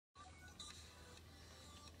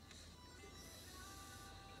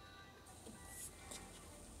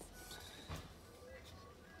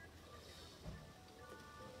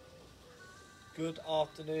Good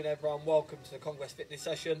afternoon, everyone. Welcome to the Conquest Fitness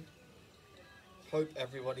session. Hope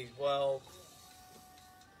everybody's well.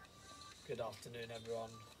 Good afternoon, everyone.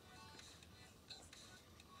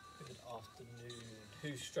 Good afternoon.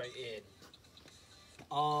 Who's straight in?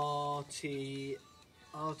 RTMX,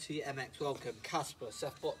 welcome. Casper,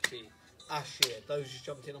 Seth Bocci, Ashir. Those just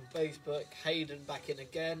jumped in on Facebook. Hayden back in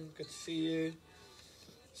again. Good to see you.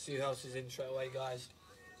 See who else is in straight away, guys.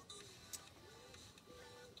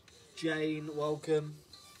 Jane, welcome.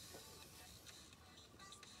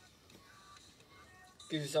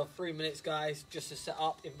 Give yourself 3 minutes, guys, just to set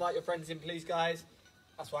up. Invite your friends in, please, guys.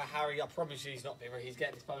 That's why Harry, I promise you he's not being rude. He's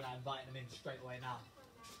getting his phone out, inviting them in straight away now.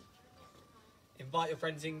 Invite your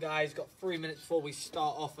friends in, guys. Got 3 minutes before we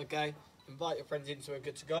start off, okay? Invite your friends in so we're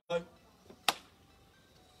good to go.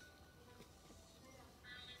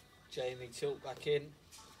 Jamie Tilt back in.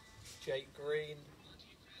 Jake Green.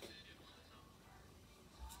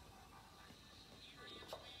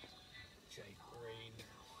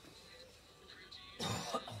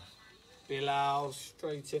 Bilal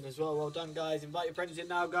straight in as well. Well done, guys. Invite your friends in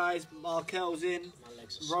now, guys. Markel's in.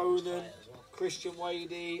 Ronan, well. Christian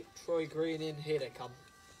Wadey, Troy Green in. Here they come.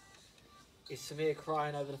 Is Samir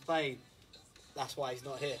crying over the fade? That's why he's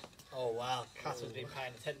not here. Oh, wow. Casper's been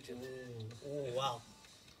paying attention. Oh, wow.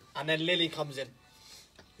 And then Lily comes in.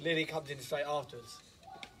 Lily comes in straight afterwards.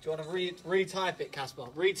 Do you want to retype it, Casper?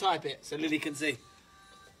 Retype it so Lily can see.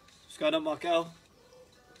 What's going on, Markel?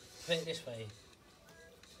 Put it this way.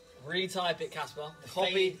 Retype it, Casper.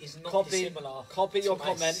 Copy your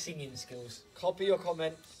comment. Singing skills. Copy your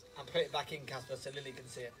comments and put it back in, Casper, so Lily can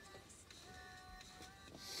see it.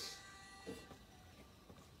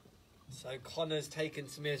 So Connor's taken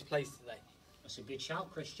Samir's place today. That's a good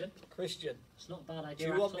shout, Christian. Christian, it's not a bad idea.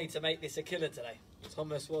 Do you want me to make this a killer today?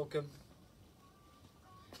 Thomas, welcome.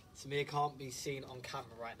 Samir can't be seen on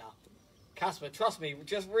camera right now. Casper, trust me,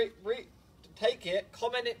 just take it,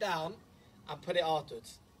 comment it down, and put it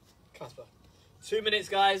afterwards. Casper. 2 minutes,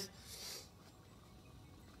 guys.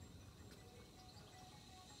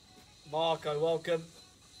 Marco, welcome.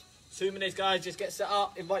 2 minutes, guys. Just get set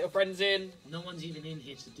up. Invite your friends in. No one's even in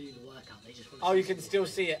here to do the workout. They just want to oh, you can still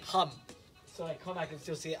see it. Hum. Sorry, Connor, I can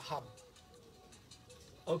still see it. Hum.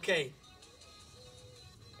 Okay.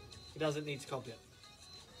 He doesn't need to copy it.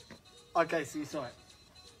 Okay, so you saw it.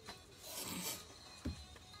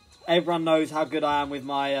 Everyone knows how good I am with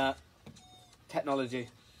my technology.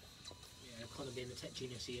 Yeah, Connor being the tech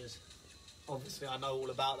genius he is. Obviously, I know all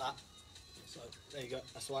about that. So, there you go.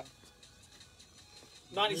 That's right.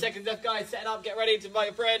 90 seconds left, guys. Setting up. Get ready to invite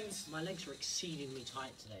your friends. My legs are exceedingly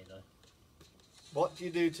tight today, though. What do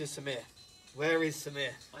you do to Samir? Where is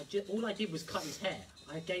Samir? All I did was cut his hair.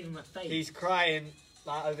 I gave him a fade. He's crying,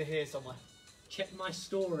 like, over here somewhere. Check my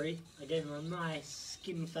story. I gave him a nice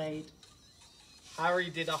skin fade. Harry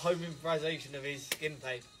did a home improvisation of his skin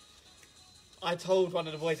fade. I told one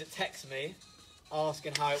of the boys that texted me,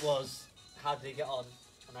 asking how it was, how did he get on,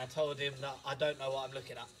 and I told him that I don't know what I'm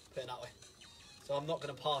looking at, put it that way. So I'm not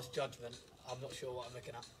going to pass judgment. I'm not sure what I'm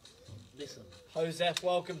looking at. Listen. Joseph,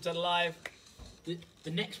 welcome to the live.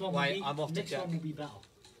 The next one will be better.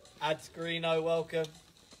 Adscreeno, welcome.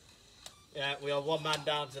 Yeah, we are one man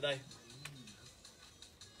down today.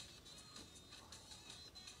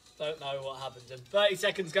 Don't know what happens in 30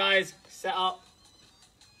 seconds, guys. Set up.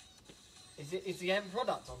 Is the end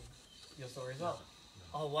product on your story as well?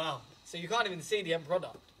 No. Oh, wow. So you can't even see the end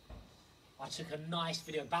product. I took a nice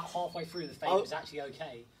video. About halfway through the fade, it was actually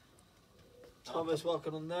okay. Thomas,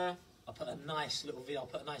 welcome on there. I put a nice little video. I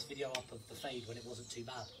put a nice video up of the fade when it wasn't too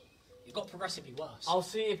bad. It got progressively worse. I'll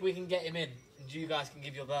see if we can get him in, and you guys can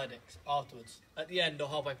give your verdicts afterwards, at the end or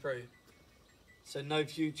halfway through. So no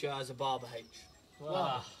future as a barber H.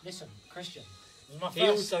 Well, listen, Christian. It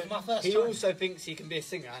was my first he time. also thinks he can be a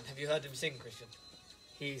singer, and have you heard him sing, Christian?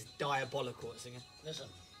 He's diabolical at singing. Listen,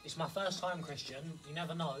 it's my first time, Christian. You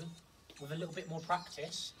never know. With a little bit more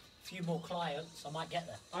practice, a few more clients, I might get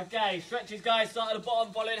there. Okay, stretches, guys. Start at the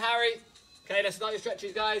bottom, following Harry. Okay, let's start your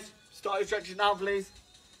stretches, guys. Start your stretches now, please.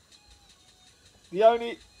 The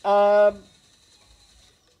only...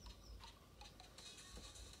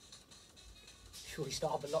 Should we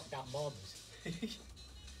start up a lockdown barbers?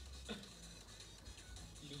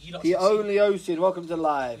 The only Ocean, welcome to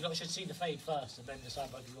live. You lot should see the fade first and then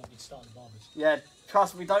decide whether you want me to start the barbers. Yeah,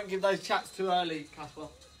 trust me, don't give those chats too early, Casper.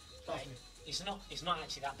 Trust me. It's not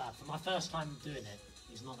actually that bad. For my first time doing it,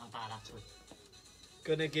 it's not that bad at all.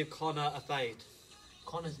 Gonna give Connor a fade.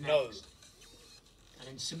 Connor's next. No. And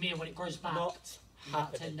then Samir, when it grows back, Not in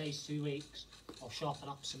about happening. 10 days, 2 weeks, I'll sharpen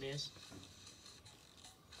up Samir's.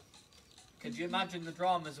 Could you imagine the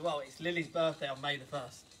drama as well? It's Lily's birthday on May the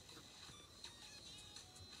 1st.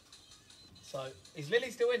 So, is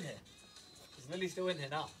Lily still in here? Is Lily still in here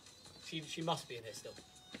now? She must be in here still.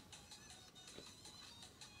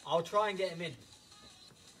 I'll try and get him in.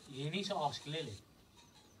 You need to ask Lily.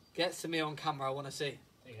 Get Samir on camera, I want to see.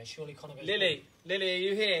 There you go, surely Connor goes Lily, are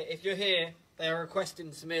you here? If you're here, they are requesting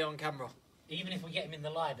Samir on camera. Even if we get him in the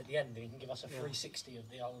live at the end, he can give us a 360 of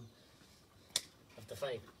the old... of the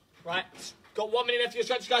fade. Right, got 1 minute left of your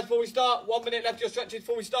stretches, guys, before we start. 1 minute left of your stretches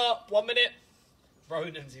before we start. 1 minute.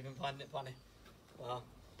 Ronan's even finding it funny. Well,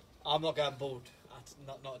 I'm not going bald. That's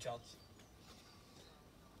not a chance.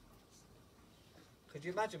 Could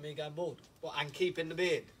you imagine me going bald? What, and keeping the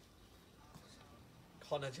beard?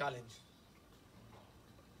 Connor challenge.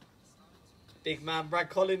 Big man Brad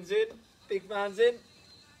Collins in. Big man's in.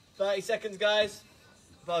 30 seconds, guys.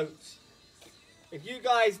 Votes. If you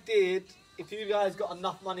guys got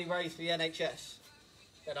enough money raised for the NHS,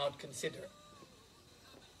 then I'd consider it.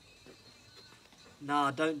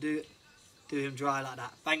 Nah, don't do him dry like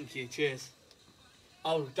that. Thank you. Cheers.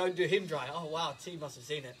 Oh, don't do him dry. Oh, wow. T must have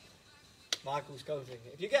seen it. Michael's coaching.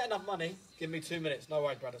 If you get enough money, give me 2 minutes. No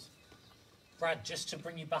worries, brothers. Brad, just to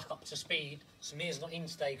bring you back up to speed, Samir's not in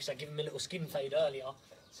today because I gave him a little skin fade earlier,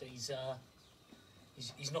 so he's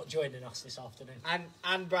not joining us this afternoon.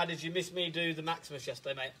 And Brad, did you miss me do the Maximus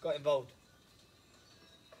yesterday, mate? Got involved.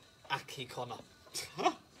 Aki Connor.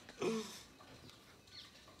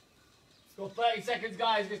 Got 30 seconds,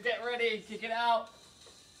 guys. Just get ready. Kick it out.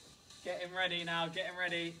 Get him ready now. Get him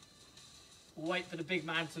ready. We'll wait for the big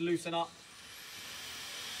man to loosen up.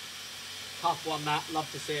 Tough one, that. Love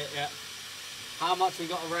to see it, yeah. How much we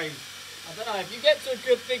got to raise? I don't know. If you get to a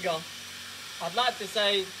good figure, I'd like to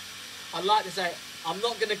say, I'm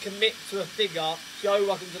not going to commit to a figure. Joe,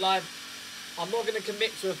 welcome to live. I'm not going to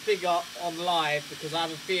commit to a figure on live because I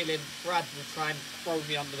have a feeling Brad will try and throw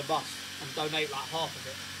me under the bus and donate like half of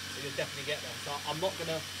it. So you'll definitely get there. So I'm not going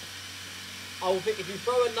to... if you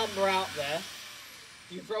throw a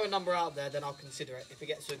number out there, then I'll consider it if it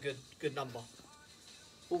gets to a good number.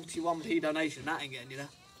 41p donation, that ain't getting you there.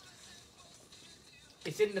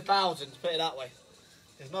 It's in the thousands, put it that way.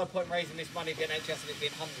 There's no point raising this money for NHS and it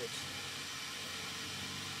being hundreds.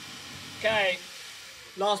 Okay,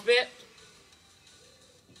 last bit.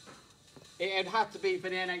 It would have to be for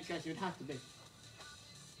the NHS, it would have to be.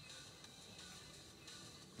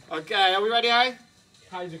 Okay, are we ready, Harry?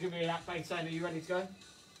 Harry's looking at me with that face saying, are you ready to go?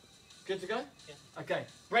 Good to go? Yeah. Okay,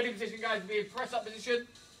 ready position, guys, be in press up position.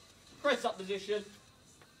 Press up position.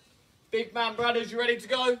 Big man brothers, you ready to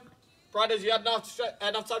go? Brothers, you had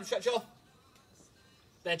enough time to stretch off?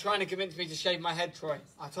 They're trying to convince me to shave my head, Troy.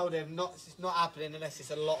 I told him it's not happening unless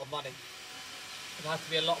it's a lot of money. It has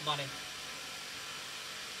to be a lot of money.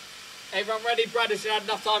 Everyone ready? Brothers, you had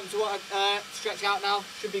enough time to stretch out now.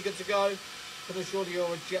 Should be good to go. Can assure you you'll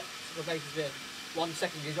reject the basis here. 1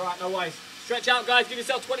 second, guys. All right, no worries. Stretch out, guys. Give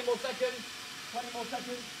yourself 20 more seconds. 20 more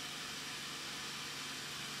seconds.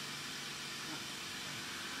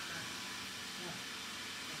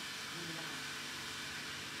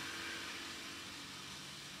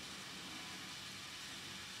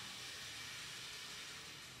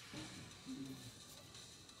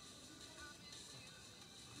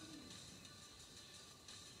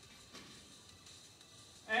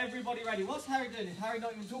 Everybody ready? What's Harry doing? Is Harry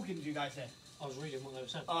not even talking to you guys here? I was reading what they were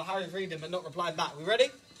saying. Oh, Harry's reading but not replying back. We ready?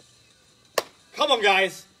 Come on,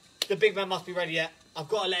 guys. The big man must be ready yet. I've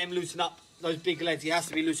got to let him loosen up those big legs. He has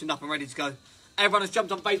to be loosened up and ready to go. Everyone has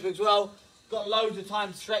jumped on Facebook as well. Got loads of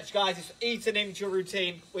time to stretch, guys. It's eaten into your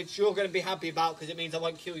routine, which you're going to be happy about because it means I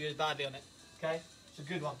won't kill you as badly on it. Okay? It's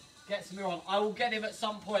a good one. Get Samir on. I will get him at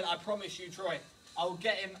some point. I promise you, Troy. I will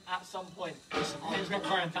get him at some point. Listen, it's not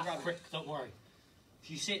going that quick. Don't worry. If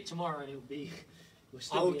you see it tomorrow, it'll be...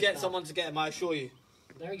 I will get someone to get him, I assure you.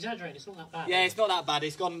 They're exaggerating. It's not that bad. Yeah, it's not that bad.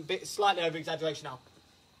 It's gone a bit slightly over exaggeration now.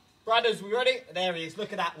 Brothers, we ready? There he is.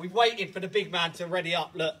 Look at that. We've waited for the big man to ready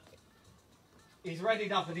up. Look. He's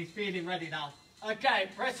readied up and he's feeling ready now. Okay,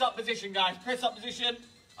 press up position, guys. Press up position.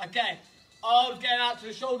 Okay. Arms getting out to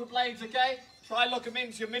the shoulder blades, okay? Try and lock them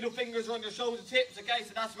into your middle fingers or on your shoulder tips, okay?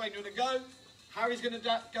 So that's where you're going to go. Harry's going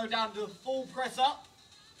to go down to a full press up.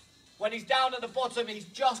 When he's down at the bottom, he's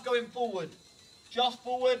just going forward. Just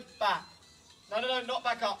forward, back. No, not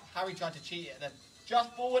back up. Harry tried to cheat it then.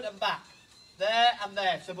 Just forward and back. There and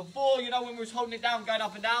there. So before, you know, when we was holding it down, going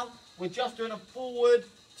up and down, we're just doing a forward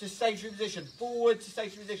to stationary position. Forward to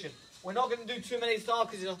stationary position. We're not going to do too many to start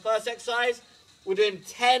because it's our first exercise. We're doing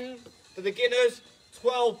 10 for beginners,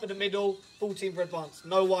 12 for the middle, 14 for advanced.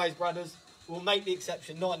 No worries, brothers. We'll make the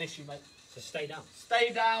exception. Not an issue, mate. So stay down.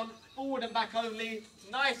 Stay down. Forward and back only.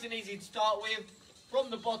 Nice and easy to start with. From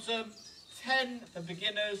the bottom, 10 for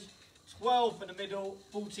beginners, 12 for the middle,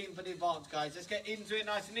 14 for the advance, guys. Let's get into it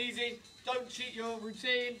nice and easy. Don't cheat your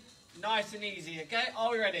routine. Nice and easy, okay?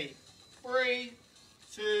 Are we ready? 3,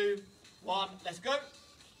 2, 1, let's go.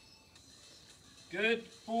 Good.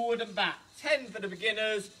 Forward and back. 10 for the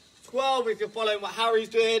beginners, 12 if you're following what Harry's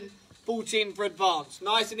doing, 14 for advance.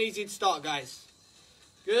 Nice and easy to start, guys.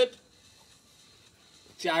 Good.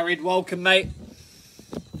 Jared, welcome, mate.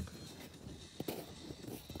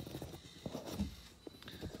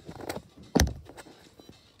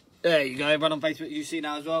 There you go, everyone on Facebook, you see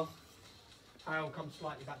now as well. Harry will come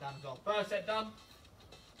slightly back down as well. First set done.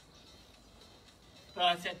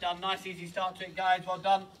 First set done. Nice, easy start to it, guys. Well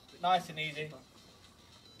done. Nice and easy.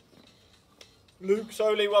 Luke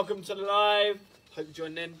Soley, welcome to the live. Hope you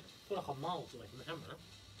joined in. I feel like I'm miles away from the camera.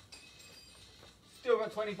 Still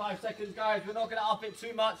got 25 seconds, guys. We're not going to up it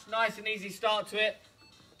too much. Nice and easy start to it.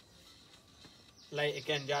 Late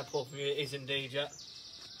again, Jad. Poor from you. It is indeed, yeah.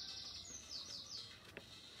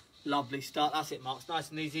 Lovely start. That's it, Marks.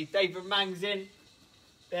 Nice and easy. David Mang's in.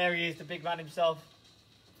 There he is, the big man himself.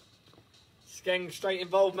 Skeng straight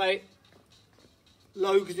involved, mate.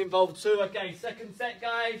 Logan's involved too. Okay, second set,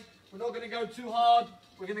 guys. We're not going to go too hard.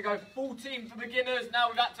 We're going to go 14 for beginners. Now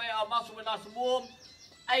we've activated our muscle. We're nice and warm.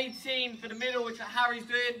 18 for the middle, which Harry's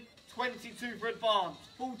doing. 22 for advanced.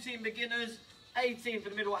 14 beginners. 18 for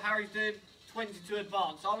the middle, what Harry's doing. 22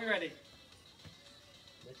 advanced. Are we ready?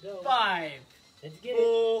 Let's go. 5, Let's get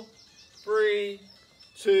 4, 3,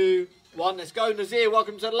 2, 1. Let's go. Nazir,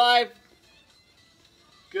 welcome to the live.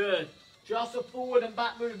 Good. Just a forward and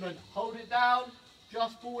back movement. Hold it down.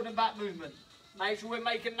 Just forward and back movement. Make sure we're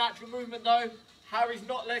making natural movement though. Harry's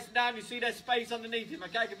not less down. You see there's space underneath him.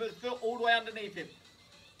 Okay, you can put the foot all the way underneath him.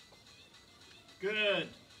 Good.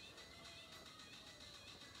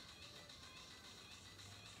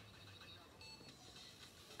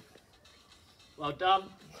 Well done.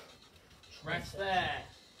 Rest there.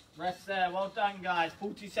 Rest there. Well done, guys.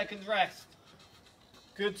 40 seconds rest.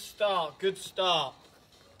 Good start. Good start.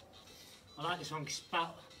 I like this one because it's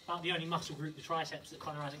about the only muscle group, the triceps, that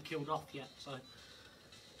Connor hasn't killed off yet. So,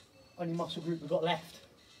 only muscle group we've got left.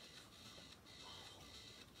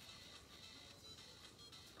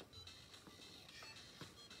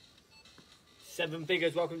 Seven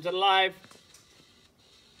figures, welcome to the live.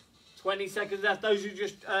 20 seconds left. Those who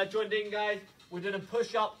just joined in, guys, we're doing a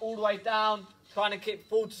push-up all the way down, trying to kick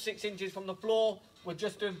 4 to 6 inches from the floor. We're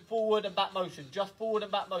just doing forward and back motion. Just forward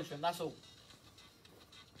and back motion, that's all.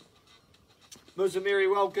 Muzamiri,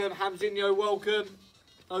 welcome. Hamzinho, welcome.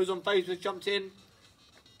 Those on Facebook jumped in.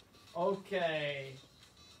 Okay.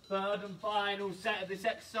 Third and final set of this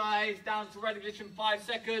exercise. Down to repetition, 5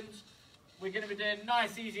 seconds. We're going to be doing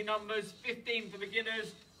nice, easy numbers. 15 for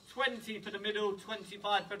beginners, 20 for the middle,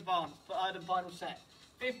 25 for advanced. Third and final set.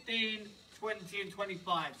 15, 20 and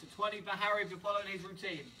 25. So 20 for Harry if you're following his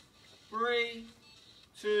routine. 3,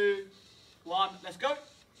 2, 1. Let's go.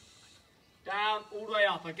 Down, all the way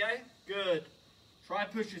up, okay? Good. Try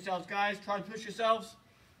and push yourselves, guys. Try and push yourselves.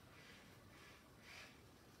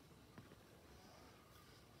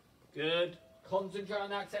 Good. Concentrate on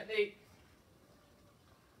that technique.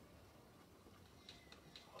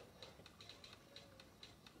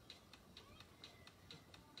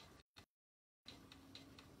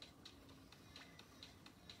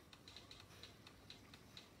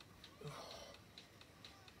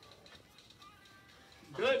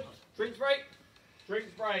 Good. Drinks break.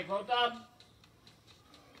 Drinks break. Well done.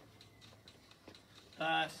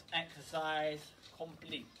 First exercise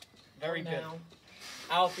complete. Very good.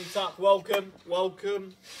 Alfie Tuck, welcome.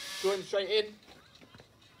 Welcome. Join straight in.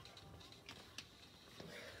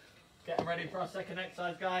 Getting ready for our second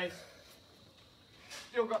exercise, guys.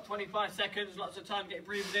 Still got 25 seconds. Lots of time to get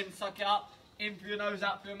breathed in. Suck it up. In through your nose,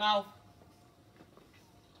 out through your mouth.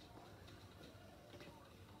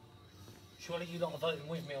 Surely you lot are voting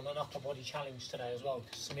with me on an upper body challenge today as well,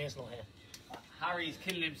 because Samir's not here. Harry's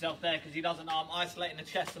killing himself there because he doesn't know I'm isolating the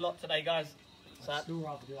chest a lot today, guys. So I'd still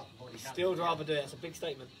rather do upper body challenge. Still rather do it. It's a big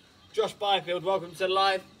statement. Josh Byfield, welcome to the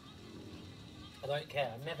live. I don't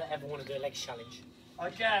care. I never ever want to do a legs challenge.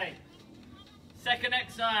 Okay. Second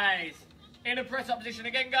exercise. In a press up position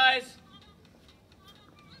again, guys.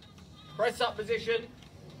 Press up position.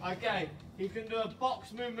 Okay. He can do a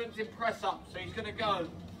box movement in press up. So he's going to go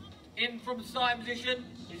in from starting position.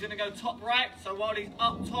 He's going to go top right. So while he's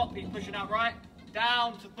up top, he's pushing out right.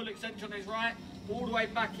 Down to full extension on his right. All the way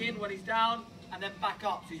back in when he's down. And then back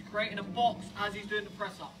up. So he's creating a box as he's doing the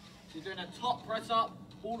press up. So he's doing a top press up.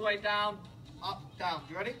 All the way down. Up, down.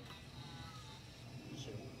 You ready?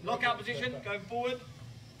 Lockout position. Going forward.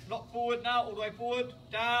 Lock forward now. All the way forward.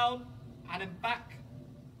 Down. And then back.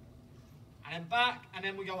 And then back, and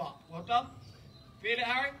then we go up. Well done. Feel it,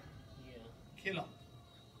 Harry? Yeah. Killer.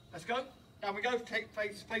 Let's go. Down we go. Take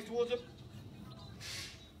face towards him.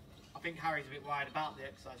 I think Harry's a bit worried about the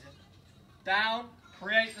exercise here. Down.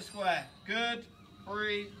 Create the square. Good.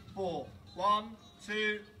 3, 4. 1,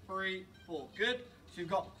 2, 3, 4. Good. So you've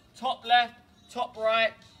got top left, top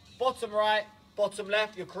right, bottom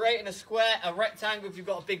left. You're creating a square, a rectangle if you've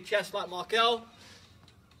got a big chest like Markel.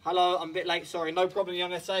 Hello, I'm a bit late, sorry. No problem,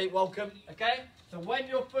 young SA. Welcome. Okay? So when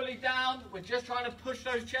you're fully down, we're just trying to push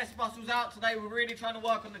those chest muscles out today. We're really trying to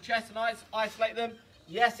work on the chest and isolate them.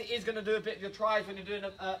 Yes, it is going to do a bit of your tries when you're doing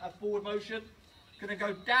a forward motion. Going to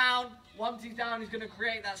go down. Once he's down, he's going to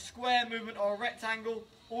create that square movement or a rectangle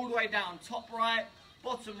all the way down. Top right,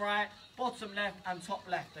 bottom left, and top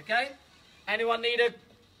left. Okay? Anyone need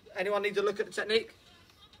to look at the technique?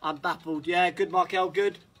 I'm baffled. Yeah, good, Markel.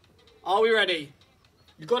 Good. Are we ready?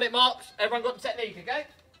 You got it, Marks? Everyone got the technique, okay?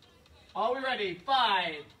 Are we ready?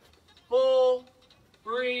 5, 4,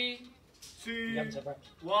 3, 2,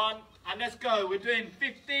 1, and let's go. We're doing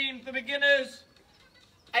 15 for beginners,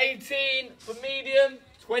 18 for medium,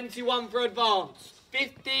 21 for advanced.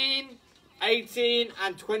 15, 18,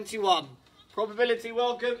 and 21. Probability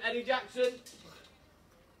welcome, Eddie Jackson.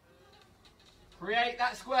 Create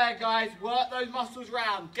that square, guys. Work those muscles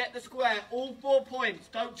round. Get the square. All 4 points.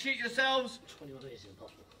 Don't cheat yourselves. 21 is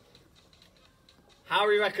impossible.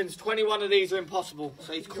 Harry reckons 21 of these are impossible,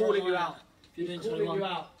 so he's calling you out. If you're doing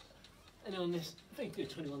 21, and on this, I think good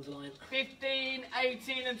 21's a line. 15,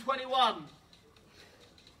 18, and 21.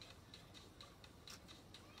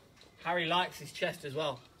 Harry likes his chest as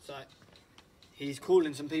well, so he's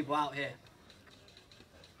calling some people out here.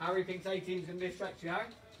 Harry thinks 18 is going to be a stretch, Harry?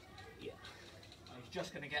 Yeah. Oh, he's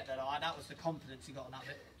just going to get there, though. That was the confidence he got on that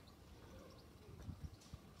bit.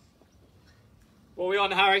 What are we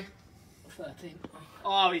on, Harry? 13.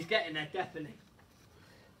 Oh, he's getting there, definitely.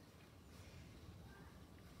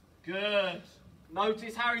 Good.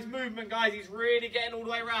 Notice Harry's movement, guys. He's really getting all the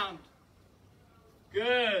way around.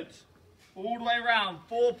 Good. All the way around.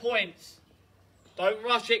 4 points. Don't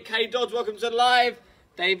rush it. Kay Dodds, welcome to the live.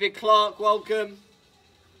 David Clark, welcome.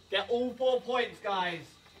 Get all 4 points, guys.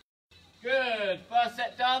 Good. First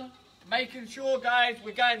set done. Making sure, guys,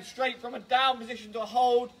 we're going straight from a down position to a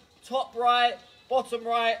hold. Top right, bottom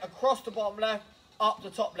right, across the bottom left, up the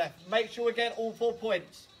top left. Make sure we're getting all 4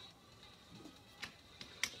 points.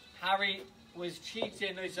 Harry was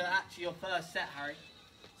cheating. Those are actually your first set, Harry.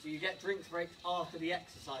 So you get drinks breaks after the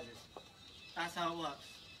exercises. That's how it works.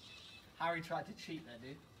 Harry tried to cheat there, dude.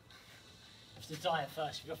 You have to diet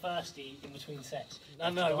first. If you're thirsty in between sets.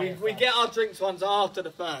 No, we get our drinks ones after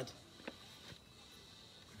the third.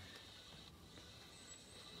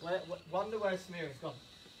 Wonder where Samira's gone.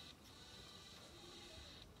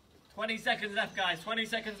 20 seconds left, guys. 20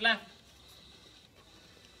 seconds left.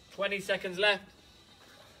 20 seconds left.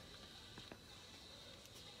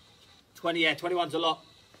 20, yeah, 21's a lot.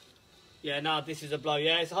 Yeah, no, this is a blow.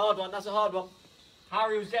 Yeah, it's a hard one. That's a hard one.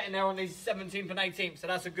 Harry was getting there on his 17th and 18th, so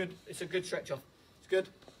that's a good. It's a good stretch off. It's good.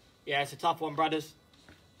 Yeah, it's a tough one, brothers.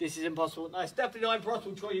 This is impossible. No, it's definitely not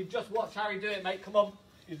impossible, Troy. You've just watched Harry do it, mate. Come on.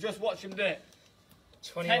 You've just watched him do it.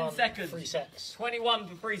 21, 10 seconds. 3 sets. 21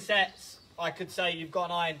 for 3 sets. I could say you've got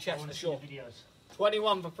an iron chest for sure. Videos.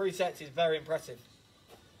 21 for 3 sets is very impressive.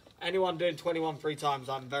 Anyone doing 21 3 times,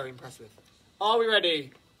 I'm very impressed with. Are we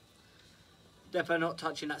ready? Definitely not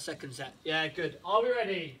touching that second set. Yeah, good. Are we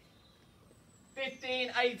ready?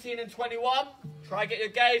 15, 18, and 21. Try and get your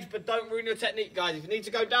gauge, but don't ruin your technique, guys. If you need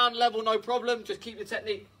to go down level, no problem. Just keep your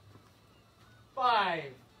technique. 5,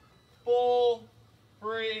 4,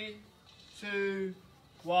 3, 2,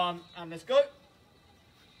 1, and let's go.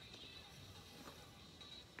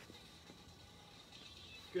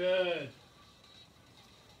 Good.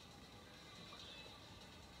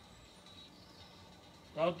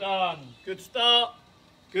 Well done. Good start.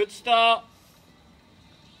 Good start.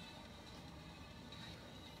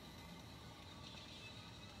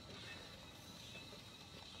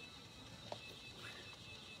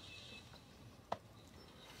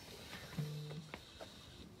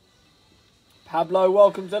 Pablo,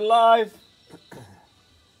 welcome to live.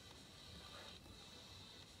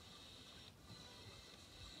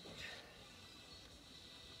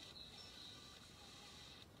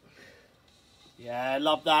 Yeah,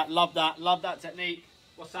 love that technique.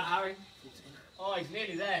 What's that, Harry? 14. Oh, he's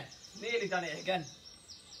nearly there. Nearly done it again.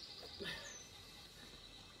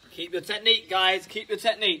 Keep your technique, guys. Keep your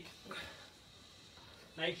technique.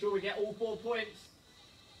 Make sure we get all 4 points.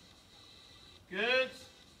 Good.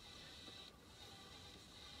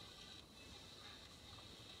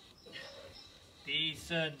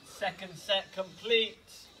 Decent. Second set complete.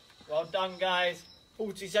 Well done, guys.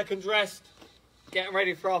 40 seconds rest. Getting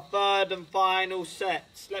ready for our third and final set.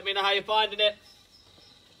 Let me know how you're finding it.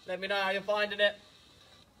 Let me know how you're finding it.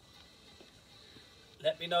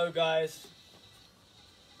 Let me know, guys.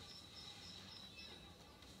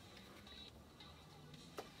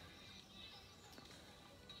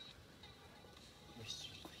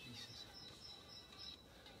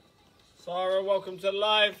 Sarah, welcome to the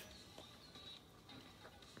live.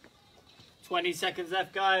 20 seconds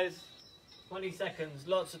left, guys. 20 seconds.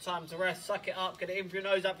 Lots of time to rest. Suck it up. Get it in through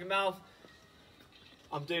your nose, up your mouth.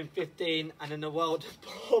 I'm doing 15 and in the world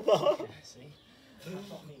of Bobber.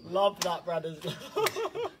 Love that, brothers.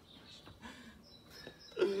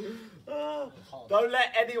 Don't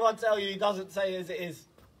let anyone tell you he doesn't say as it is.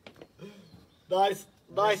 Nice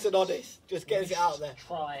and honest. Just gets it out there.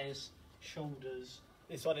 Tries, shoulders.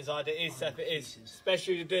 This one is hard. It is, Seth. It is.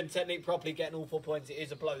 Especially if you're doing technique properly, getting all 4 points. It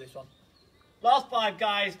is a blow, this one. Last 5,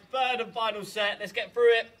 guys. Third and final set. Let's get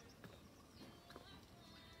through it.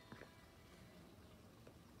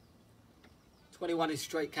 "21 is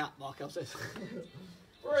straight cap," Markel says.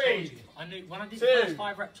 3. I knew when I did the first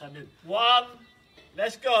 5 reps. I knew. 1.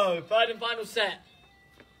 Let's go. Third and final set.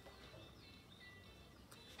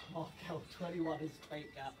 Markel, 21 is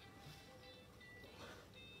straight cap.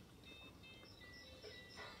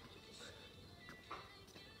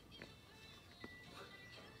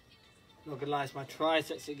 Not gonna lie, it's my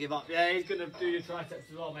triceps that give up. Yeah, he's gonna do your triceps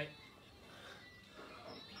as well, mate.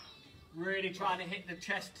 Really trying to hit the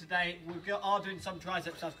chest today. We are doing some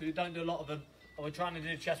tricep stuff because we don't do a lot of them. And we're trying to do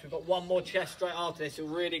the chest. We've got one more chest straight after this. So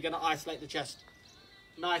we're really gonna isolate the chest.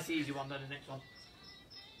 Nice, easy one, then the next one.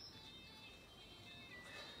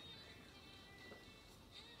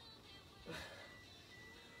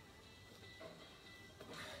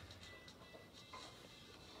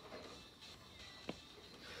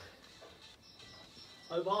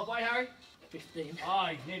 Over halfway, Harry? 15. Oh,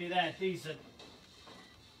 he's nearly there. Decent.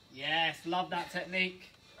 Yes, love that technique.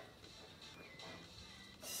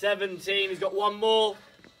 17. He's got one more.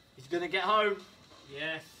 He's going to get home.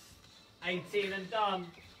 Yes. 18 and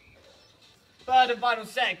done. Third and final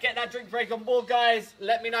set. Get that drink break on board, guys.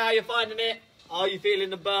 Let me know how you're finding it. Are you feeling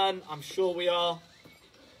the burn? I'm sure we are.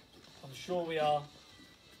 I'm sure we are.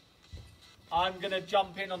 I'm going to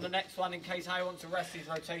jump in on the next one in case Harry wants to rest his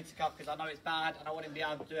rotator cuff because I know it's bad and I want him to be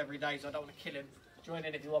able to do every day, so I don't want to kill him. Join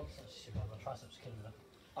in if you want. My triceps killing them.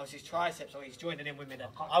 Oh, it's his triceps, or he's joining in with me then.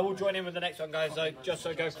 I will join in with the next one, guys, though, just so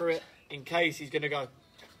I go through it in case he's going to go.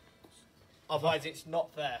 Otherwise, it's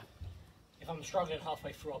not fair. If I'm struggling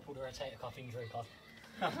halfway through, I'll pull the rotator cuff injury card.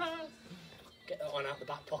 Get that one out the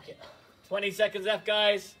back pocket. 20 seconds left,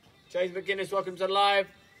 guys. James McGuinness, welcome to the live.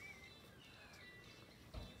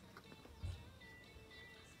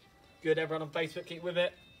 Good, everyone on Facebook, keep with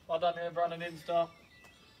it. Well done, everyone on Insta.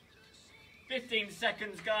 15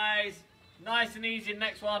 seconds, guys. Nice and easy.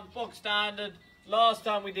 Next one, box standard. Last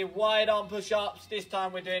time we did wide arm push-ups. This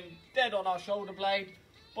time we're doing dead on our shoulder blade.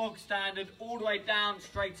 Box standard, all the way down,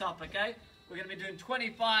 straight up, okay? We're going to be doing 20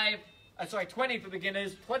 for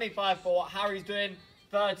beginners, 25 for what Harry's doing,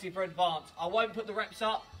 30 for advanced. I won't put the reps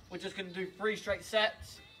up. We're just going to do 3 straight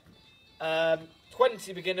sets.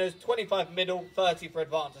 20 beginners, 25 middle, 30 for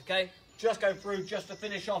advanced, okay? Just go through just to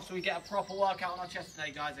finish off so we get a proper workout on our chest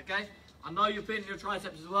today, guys, okay? I know you're feeling your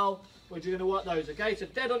triceps as well. We're going to work those, okay? So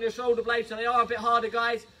dead on your shoulder blades, so they are a bit harder,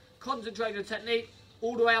 guys. Concentrate on the technique,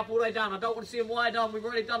 all the way up, all the way down. I don't want to see them wide arm. We've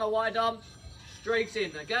already done a wide arm. Straight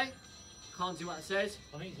in, okay? Can't see what it says.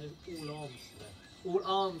 I think it's all arms today. All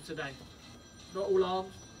arms today. Not all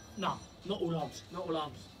arms. No, not all arms. Not all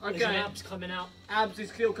arms. Okay. There's an abs coming out. Abs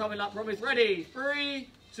is still coming up. Promise. Ready? 3,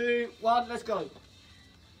 2, 1. Let's go.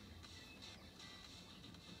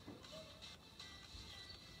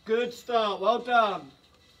 Good start. Well done.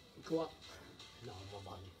 Go up. No, I'm not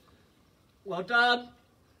behind you. Well done.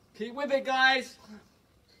 Keep with it, guys.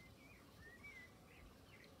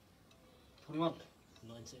 21.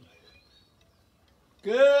 19.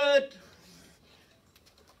 Good.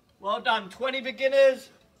 Well done. 20 beginners.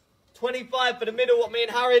 25 for the middle, what me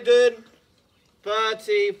and Harry did.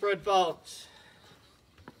 30 for advanced.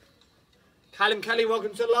 Callum Kelly,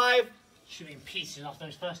 welcome to live. Should be in pieces after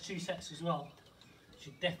those first 2 sets as well.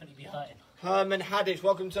 Should definitely be hurting. Herman Haddish,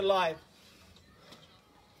 welcome to live.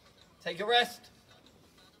 Take a rest.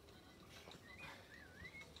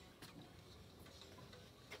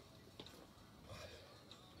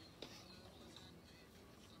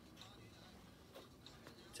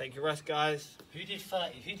 Take your rest, guys. Who did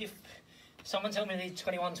 30? Who did? Someone tell me they did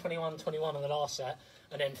 21, 21, 21 on the last set,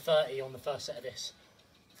 and then 30 on the first set of this.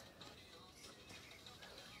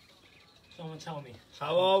 Someone tell me.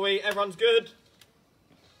 How are we? Everyone's good?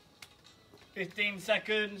 15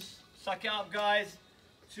 seconds. Suck it up, guys.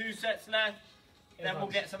 2 sets left. Then we'll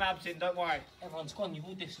get some abs in, don't worry. Everyone's gone, you've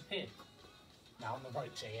all disappeared. Now on the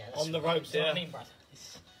ropes here, yeah. On the ropes here. What I mean, Brad.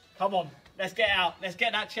 Come on, let's get out. Let's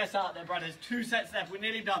get that chest out there, brothers. 2 sets left, we're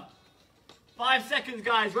nearly done. 5 seconds,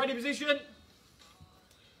 guys. Ready position?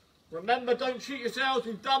 Remember, don't cheat yourselves.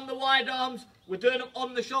 We've done the wide arms. We're doing them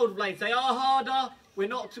on the shoulder blades. They are harder. We're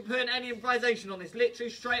not putting any improvisation on this.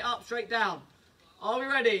 Literally straight up, straight down. Are we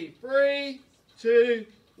ready? 3, 2,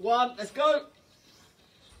 1. Let's go.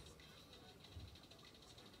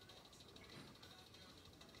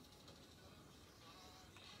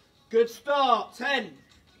 Good start. 10.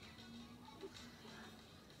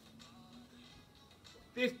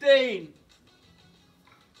 15.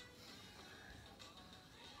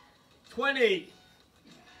 20.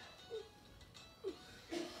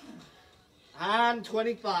 And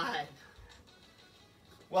 25.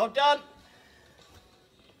 Well done.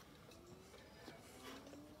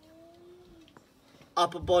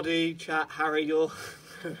 Upper body chat, Harry, you're...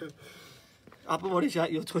 Upper body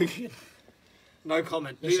chat, you're tweaking. No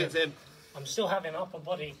comment. Leave it to him. I'm still having upper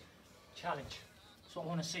body challenge. That's what I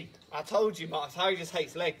want to see. I told you, Mark. Harry just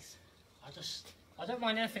hates legs. I don't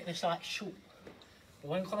mind anything that's like short. But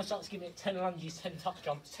when Connor starts giving it 10 lunges, 10 tuck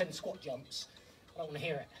jumps, 10 squat jumps, I don't want to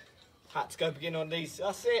hear it. Had to go begin on these.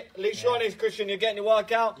 That's it. At least you're on this, Christian. You're getting your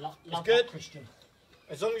workout. Love it's good. That, Christian.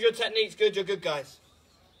 As long as your technique's good, you're good, guys.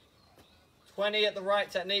 20 at the right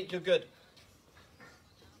technique, you're good.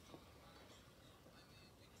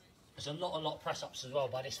 There's a lot of press-ups as well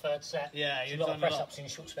by this third set. Yeah, there's a lot of press-ups in a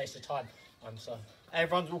short space of time. So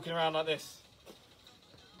everyone's walking around like this.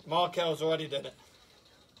 Markel's already done it.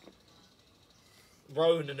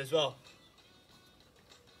 Ronan as well.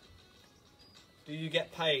 Do you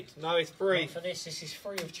get paid? No, it's free. Not for this is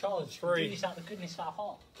free of charge. Free. We do this out of the goodness of our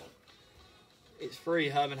heart. It's free,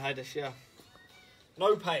 Herman Hadish, yeah.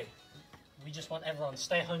 No pay. We just want everyone to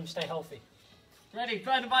stay home, stay healthy. Ready,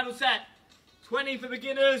 third and final set. 20 for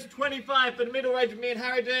beginners, 25 for the middle range of me and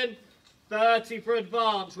Harrington, 30 for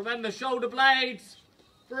advanced. Remember, shoulder blades.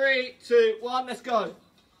 3, 2, 1, let's go.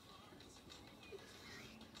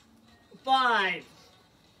 5.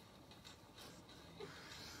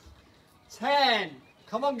 10.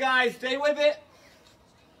 Come on, guys, stay with it.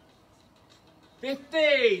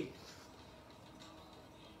 15.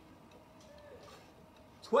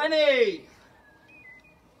 20.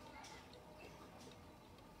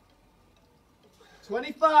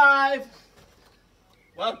 25.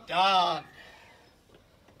 Well done.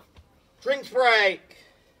 Drinks break.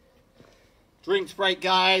 Drinks break,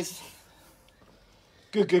 guys.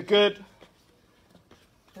 Good, good, good.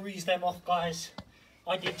 Breeze them off, guys.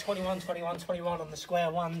 I did 21, 21, 21 on the square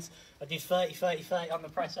ones. I did 30, 30, 30 on the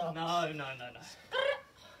press ups. No.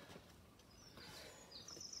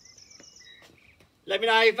 Let me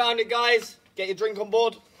know how you found it, guys. Get your drink on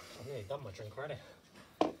board. I've nearly done my drink already.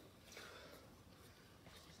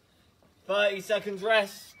 30 seconds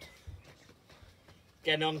rest.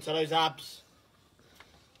 Getting on to those abs.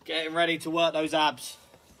 Getting ready to work those abs.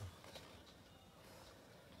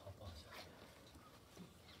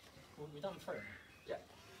 Well, we done 3. Yeah.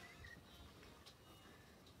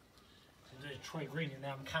 There's Troy Green in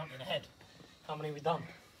there, I'm counting ahead. How many we done?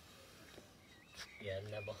 Yeah,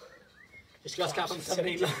 never. Just count from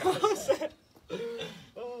 17.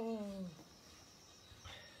 Oh.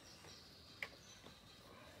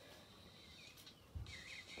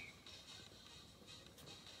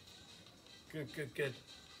 Good, good, good.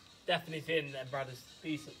 Definitely thin there, brothers.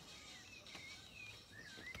 Decent.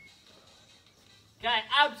 Okay,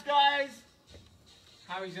 abs, guys.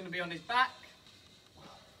 Harry's going to be on his back.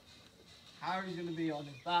 Harry's going to be on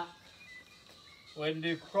his back. We're going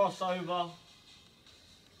to do crossover.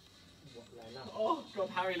 Oh, God,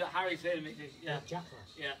 Harry, look, Harry's hitting me. Yeah. Jackknife.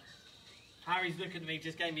 Yeah. Harry's looking at me,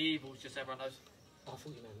 just gave me evils, just so everyone knows. I thought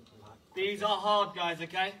you meant like... These are hard, guys,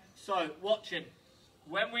 okay? So, watching.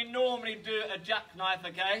 When we normally do a jackknife,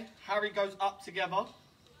 okay, Harry goes up together,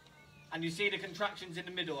 and you see the contractions in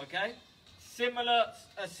the middle, okay?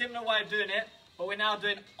 A similar way of doing it, but we're now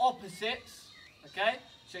doing opposites, okay?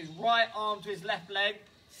 So his right arm to his left leg,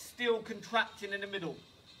 still contracting in the middle.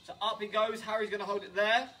 So up he goes, Harry's going to hold it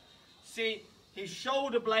there. See, his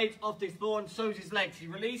shoulder blades off this floor and so's his legs. He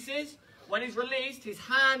releases. When he's released, his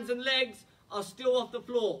hands and legs are still off the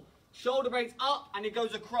floor. Shoulder blades up and it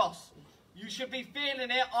goes across. You should be feeling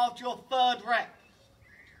it after your 3rd rep.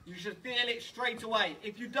 You should feel it straight away.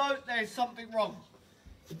 If you don't, there is something wrong.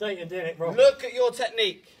 Today you're doing it wrong. Look at your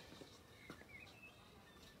technique.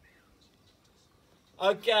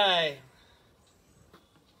 Okay.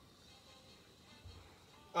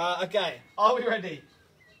 Okay, are we ready?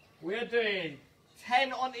 We're doing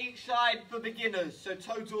 10 on each side for beginners, so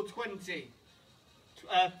total 20.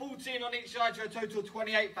 14 on each side, so a total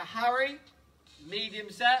 28 for Harry, medium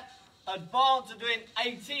set. Advanced are doing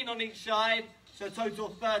 18 on each side, so a total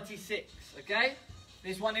 36, okay?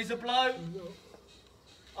 This one is a blow.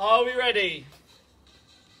 Are we ready?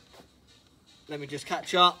 Let me just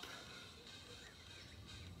catch up.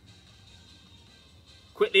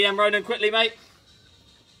 Quickly, Ronan, quickly, mate.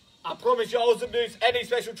 I promise you I wasn't doing any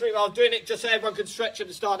special treatment. I was doing it just so everyone could stretch at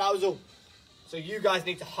the start, that was all. So you guys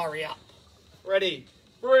need to hurry up. Ready?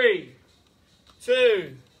 3,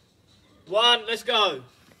 2, 1, let's go.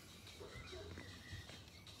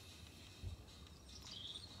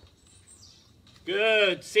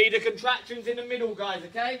 Good. See the contractions in the middle, guys,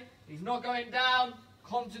 okay? He's not going down.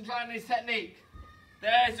 Concentrate on his technique.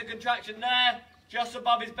 There's the contraction there, just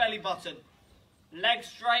above his belly button. Legs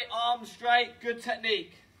straight, arms straight. Good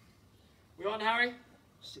technique. We on, Harry?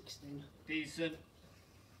 16. Decent.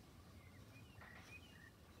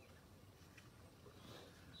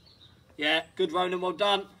 Yeah, good, Ronan, well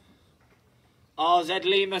done. RZ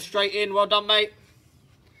Lima straight in, well done, mate.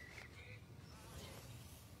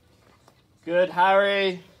 Good,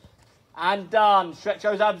 Harry. And done. Stretch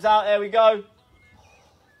those abs out, there we go.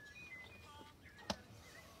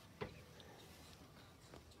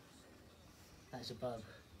 That's a burn.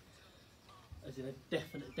 As in a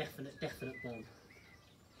definite burn.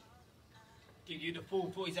 Give you the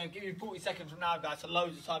full 40 seconds. Give you 40 seconds from now, guys, so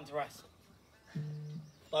loads of time to rest.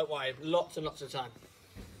 Don't worry, lots and lots of time.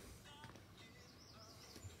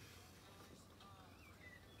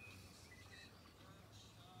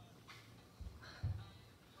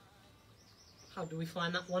 How do we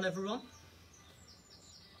find that one, everyone?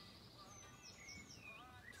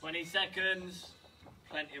 20 seconds.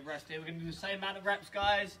 Plenty of rest here. We're going to do the same amount of reps,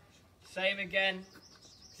 guys. Same again.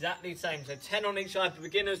 Exactly the same. So 10 on each side for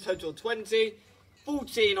beginners, total 20.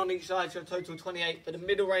 14 on each side, so total 28 for the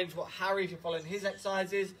middle range, what Harry, if you're following his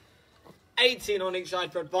exercises. 18 on each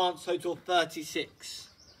side for advanced, total 36.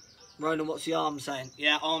 Ronan, what's the arm saying?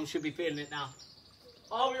 Yeah, arm should be feeling it now.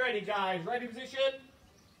 Are we ready, guys? Ready position?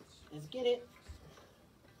 Let's get it.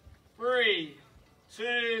 3,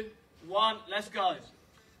 2, 1, let's go.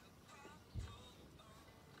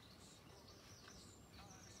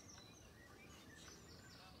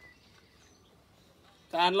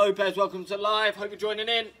 Dan Lopez, welcome to live. Hope you're joining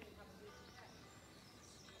in.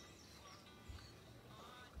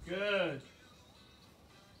 Good.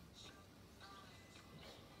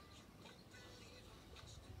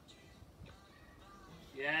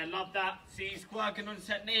 Yeah, love that. See, he's working on his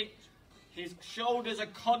technique. His shoulders are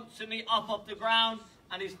constantly up off the ground,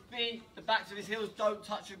 and his feet, the backs of his heels, don't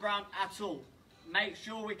touch the ground at all. Make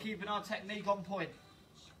sure we're keeping our technique on point.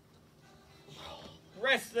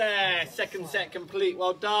 Rest there. Second set complete.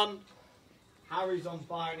 Well done. Harry's on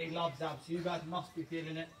fire and he loves abs. You guys must be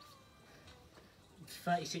feeling it.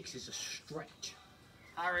 36 is a stretch.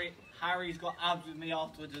 Harry's got abs with me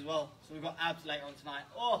afterwards as well. So we've got abs later on tonight.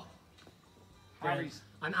 Oh, Harry's.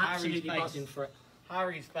 I'm absolutely buzzing for it.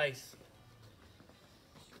 Harry's face.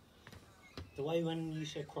 The way when you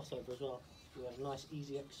said crossover as well, you had a nice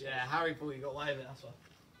easy exercise. Yeah, Harry thought you got away with it. That's why.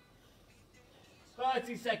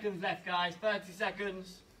 30 seconds left, guys. 30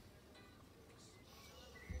 seconds.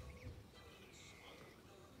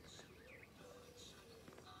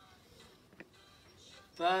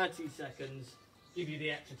 Give you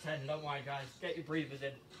the extra 10. Don't worry, guys. Get your breathers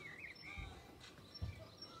in.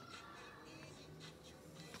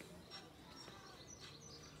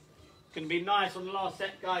 Going to be nice on the last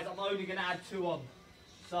set, guys. I'm only going to add 2 on.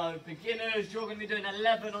 So, beginners, you're going to be doing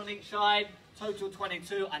 11 on each side. Total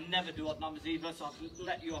 22. I never do odd numbers either, so I'll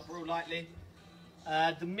let you off real lightly.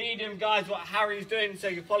 The medium, guys, what Harry's doing, so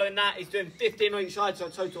you're following that, he's doing 15 on each side, so a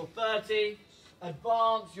total of 30.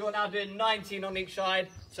 Advanced, you're now doing 19 on each side,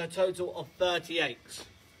 so a total of 38.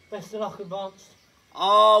 Best of luck, Advanced.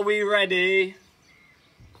 Are we ready?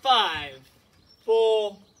 5,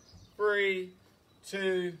 4, 3,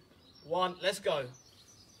 2, 1, let's go.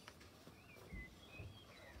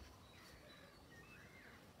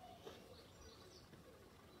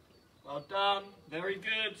 Well done, very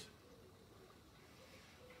good.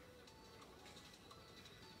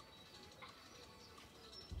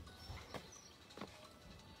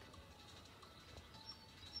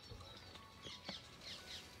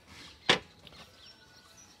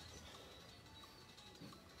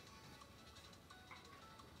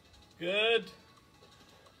 Good.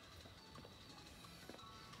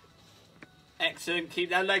 Excellent, keep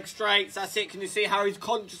that leg straight. That's it, can you see how he's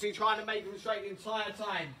consciously trying to make them straight the entire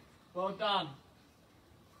time? Well done.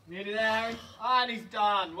 Nearly there, Harry. And he's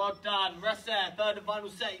done. Well done. Rest there. Third and final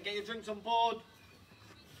set. You get your drinks on board.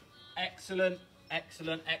 Excellent,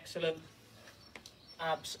 excellent, excellent.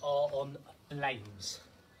 Abs are on flames.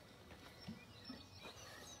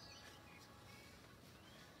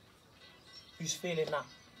 Who's feeling that?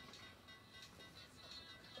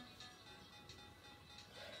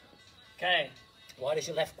 Okay. Why does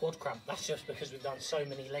your left quad cramp? That's just because we've done so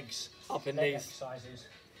many legs. Up in leg these. exercises.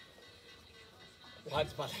 Why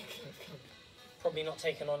does my leg? Probably not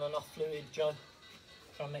taking on enough fluid, Joe.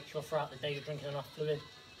 Try and make sure throughout the day you're drinking enough fluid.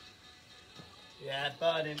 Yeah,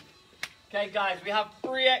 burning. Okay, guys, we have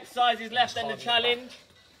 3 exercises left in the hard, challenge,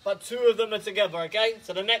 but 2 of them are together, okay?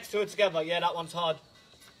 So the next 2 are together. Yeah, that one's hard.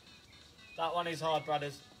 That one is hard,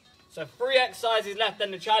 brothers. So 3 exercises left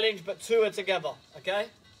in the challenge, but 2 are together, okay?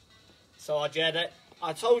 So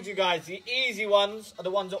I told you guys, the easy ones are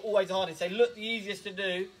the ones that are always the hardest. They look the easiest to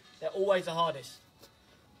do, they're always the hardest.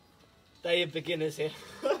 They are beginners here.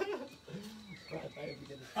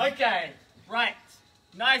 Okay, right.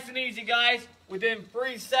 Nice and easy, guys. We're doing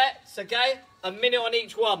 3 sets, okay? A minute on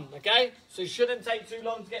each one, okay? So it shouldn't take too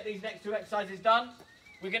long to get these next 2 exercises done.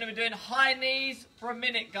 We're going to be doing high knees for a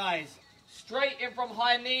minute, guys. Straight in from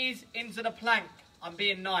high knees into the plank. I'm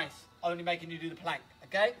being nice, only making you do the plank,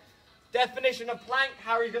 okay? Definition of plank,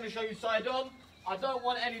 Harry's going to show you side on. I don't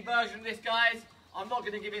want any version of this, guys. I'm not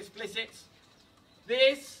going to give explicits.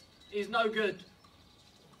 This is no good.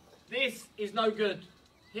 This is no good.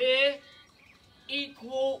 Here,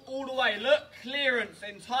 equal all the way. Look, clearance,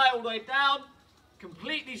 entire all the way down.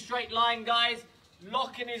 Completely straight line, guys.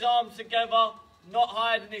 Locking his arms together, not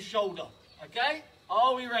higher than his shoulder. Okay?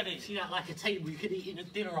 Are we ready? See that like a table you could eat a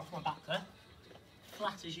dinner off my back there?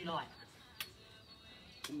 Flat as you like.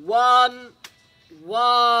 1,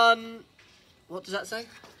 1. What does that say?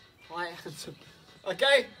 High.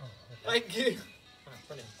 Okay? Thank you. Oh,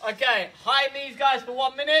 brilliant. Okay, high knees, guys, for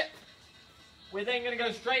 1 minute. We're then going to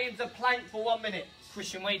go straight into plank for 1 minute.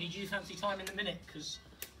 Christian Wade, did you fancy time in the minute? Because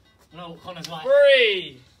I know what Connor's like.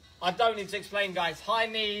 3. I don't need to explain, guys. High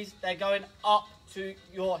knees, they're going up to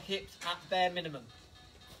your hips at bare minimum.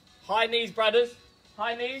 High knees, brothers.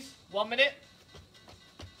 High knees, 1 minute.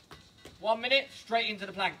 1 minute, straight into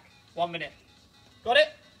the plank. 1 minute. Got it?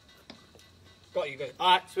 Got you, good.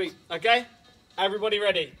 All right, sweet. Okay? Everybody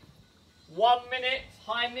ready? 1 minute,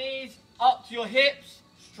 high knees, up to your hips,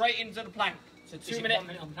 straight into the plank. So 2 minutes. 1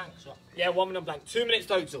 minute on plank, so. Yeah, 1 minute on plank. 2 minutes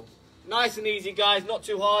total. Nice and easy, guys. Not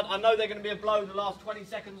too hard. I know they're going to be a blow the last 20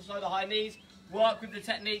 seconds or so, the high knees. Work with the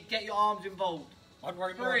technique. Get your arms involved. I'd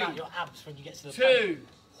worry more 3, about your abs when you get to the 2, plank.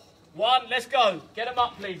 1. Let's go. Get them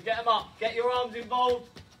up, please. Get them up. Get your arms involved.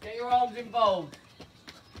 Get your arms involved.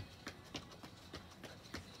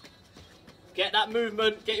 Get that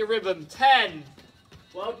movement. Get your rhythm. 10.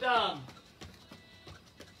 Well done.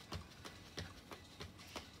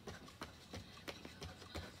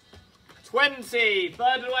 20.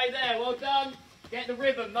 Third of the way there. Well done. Get the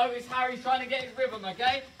rhythm. Notice Harry's trying to get his rhythm,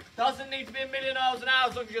 okay? Doesn't need to be a million miles an hour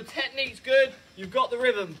as long as your technique's good. You've got the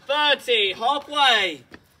rhythm. 30. Halfway.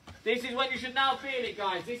 This is when you should now feel it,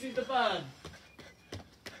 guys. This is the burn.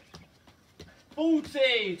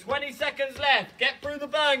 40. 20 seconds left. Get through the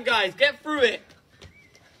burn, guys. Get through it.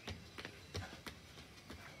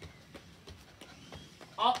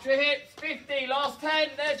 Up to your hips. 50. Last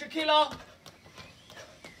 10. There's your killer.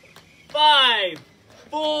 5,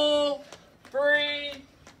 4, 3,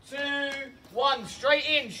 2, 1. Straight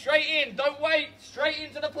in, straight in. Don't wait. Straight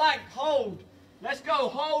into the plank. Hold. Let's go.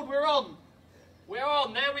 Hold. We're on. We're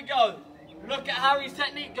on. There we go. Look at Harry's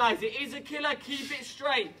technique, guys. It is a killer. Keep it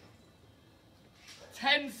straight.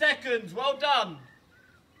 10 seconds. Well done.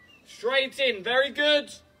 Straight in. Very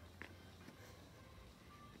good.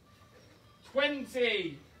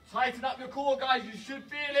 20. Tighten up your core, guys. You should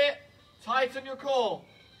feel it. Tighten your core.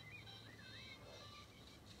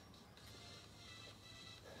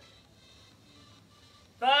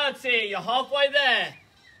 30, you're halfway there.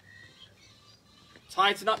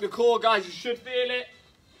 Tighten up your core, guys. You should feel it.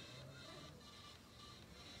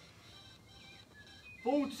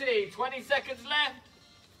 40, 20 seconds left.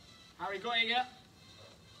 Harry got it yet?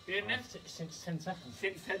 Feeling it? Since 10 seconds.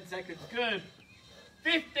 Since 10 seconds. Good.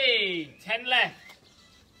 50, 10 left.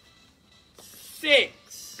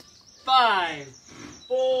 6, 5,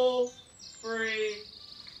 4, 3,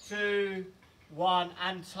 2, 1,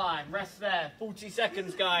 and time. Rest there. 40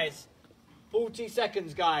 seconds, guys. 40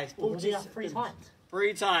 seconds, guys. 40 seconds. 3 times.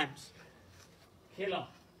 3 times. Killer.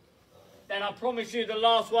 Then I promise you the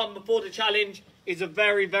last one before the challenge is a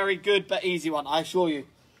very, very good but easy one, I assure you.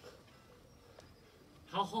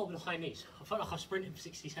 How hard were the high knees? I felt like I sprinted for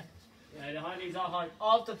 60 seconds. Yeah, the high knees are hard.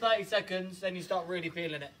 After 30 seconds, then you start really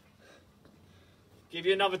feeling it. Give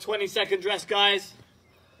you another 20-second rest, guys.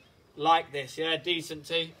 Like this, yeah, decent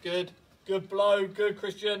T. Good. Good blow, good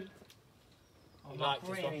Christian. Oh, my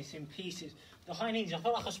brain is in pieces. The high knees, I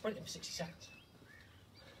felt like I was sprinting for 60 seconds.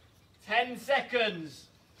 10 seconds.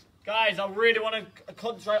 Guys, I really want to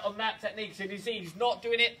concentrate on that technique. So you see, he's not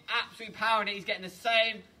doing it, absolutely powering it. He's getting the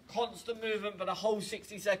same constant movement for the whole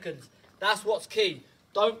 60 seconds. That's what's key.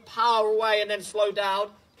 Don't power away and then slow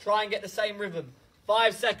down. Try and get the same rhythm.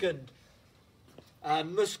 5 seconds.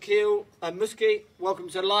 Musky, welcome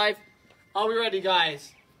to the live. Are we ready,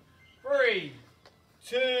 guys? 3,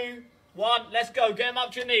 2, 1. Let's go. Get him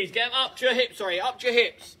up to your knees. Get him up to your hips. Sorry, up to your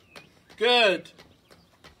hips. Good.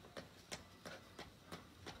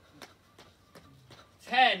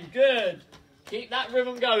 10. Good. Keep that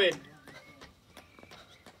rhythm going.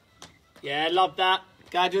 Yeah, love that.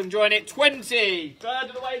 Glad you're enjoying it. 20. Third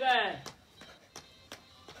of the way there.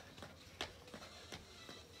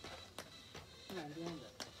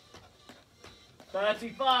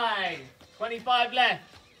 35. 25 left.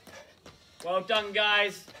 Well done,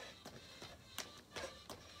 guys.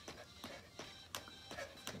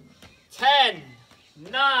 10,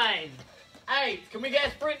 9, 8. Can we get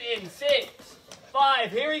a sprint in? 6,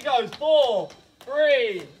 5. Here he goes. 4,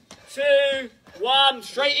 3, 2, 1.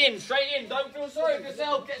 Straight in, straight in. Don't feel sorry for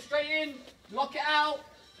yourself. Get straight in. Lock it out.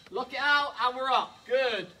 Lock it out. And we're up.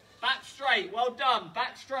 Good. Back straight. Well done.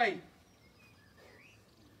 Back straight.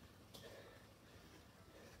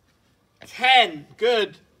 10.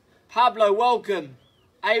 Good. Pablo, welcome.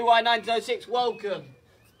 AY1906, welcome.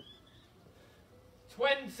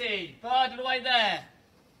 20. Third of the way there.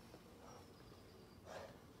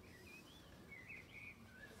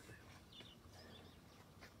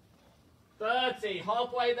 30.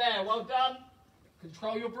 Halfway there. Well done.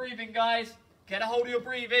 Control your breathing, guys. Get a hold of your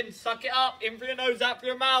breathing. Suck it up. In through your nose, out through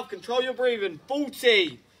your mouth. Control your breathing.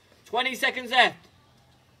 40. 20 seconds left.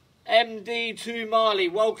 MD2 Marley,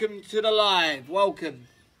 welcome to the live. Welcome.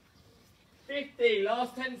 50.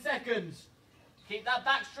 Last 10 seconds. Keep that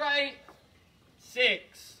back straight.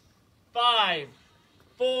 6, 5,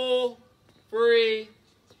 4, 3,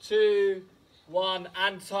 2, 1,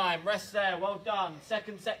 and time. Rest there. Well done.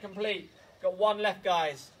 Second set complete. Got one left,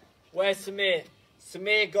 guys. Where's Samir?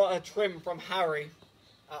 Samir got a trim from Harry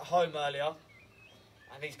at home earlier,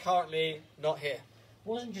 and he's currently not here. It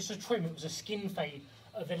wasn't just a trim, it was a skin fade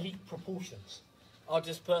of elite proportions. I'll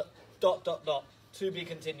just put ... to be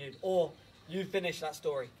continued, or you finish that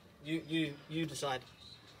story. You decide.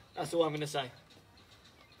 That's all I'm going to say.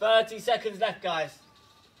 30 seconds left, guys.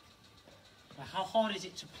 Now, how hard is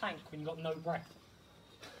it to plank when you've got no breath?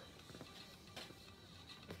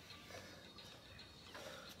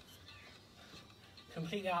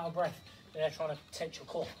 Completely out of breath. They're trying to touch your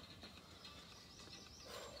core.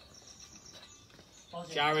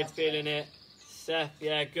 Jared's feeling it. Seth,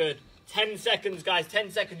 yeah, good. 10 seconds, guys. 10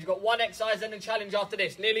 seconds. You've got one exercise and a challenge after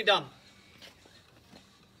this. Nearly done.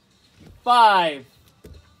 5,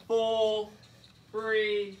 4,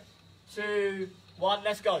 3, 2, 1.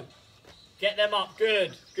 Let's go. Get them up.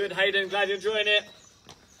 Good. Good, Hayden. Glad you're enjoying it.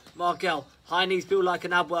 Markel, high knees feel like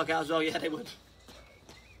an ab workout as well. Yeah, they would.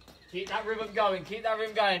 Keep that rhythm going. Keep that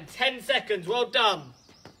rhythm going. 10 seconds. Well done.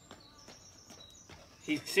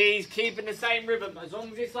 He's keeping the same rhythm. As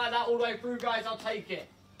long as it's like that all the way through, guys, I'll take it.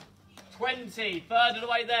 20. Third of the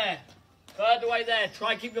way there. Third of the way there.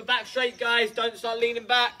 Try and keep your back straight, guys. Don't start leaning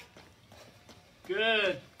back.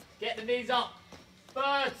 Good. Get the knees up.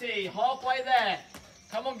 30. Halfway there.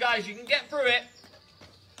 Come on, guys. You can get through it.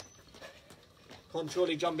 Can't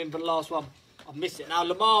surely jump in for the last one. I've missed it now.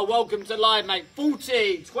 Lamar, welcome to live, mate.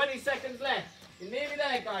 40. 20 seconds left. You're nearly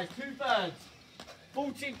there, guys. 2/3.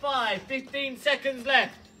 45, 15 seconds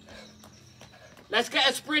left. Let's get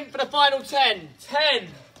a sprint for the final 10. 10,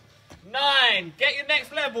 9, get your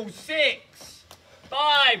next level. 6,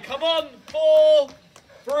 5, come on. 4,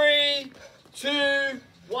 3, 2,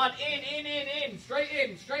 1. In. Straight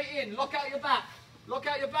in. Lock out your back. Lock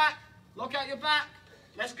out your back. Lock out your back.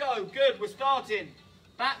 Let's go. Good, we're starting.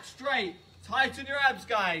 Back straight. Tighten your abs,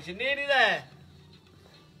 guys. You're nearly there.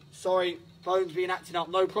 Sorry. Phone's been acting up,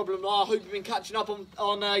 no problem. I hope you've been catching up on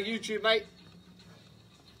YouTube, mate.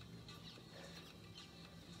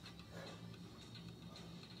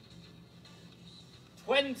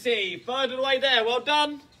 $20, third of the way there, well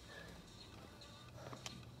done.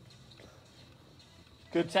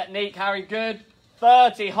 Good technique, Harry, good.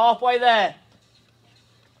 30, halfway there.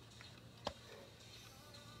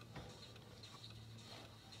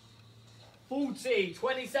 40,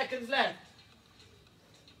 20 seconds left.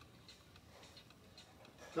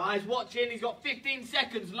 Guys watching, he's got 15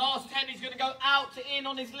 seconds. Last 10, he's going to go out to in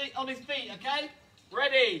on his feet, okay?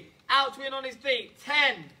 Ready. Out to in on his feet.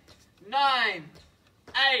 10, 9,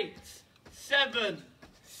 8, 7,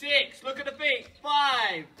 6. Look at the feet.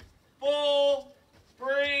 5, 4,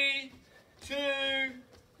 3, 2,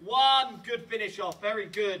 1. Good finish off. Very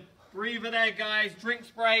good. Breather there, guys. Drinks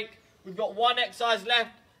break. We've got one exercise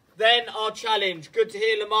left. Then our challenge. Good to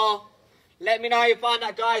hear, Lamar. Let me know how you find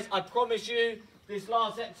that, guys. I promise you, this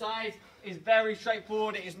last exercise is very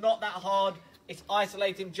straightforward. It is not that hard. It's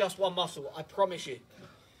isolating just one muscle. I promise you.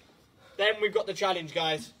 Then we've got the challenge,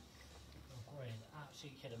 guys. Oh, great.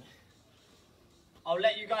 Absolutely kidding me. I'll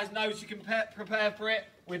let you guys know so you can prepare for it.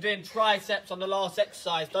 We're doing triceps on the last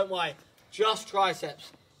exercise. Don't worry. Just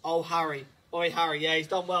triceps. Oh, Harry. Oi, Harry. Yeah, he's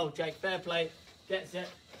done well, Jake. Fair play. Gets it.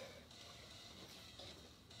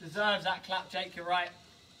 Deserves that clap, Jake. You're right.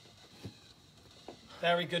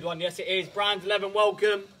 Very good one. Yes, it is. Brands 11,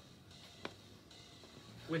 welcome.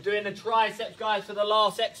 We're doing the triceps, guys, for the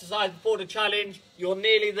last exercise before the challenge. You're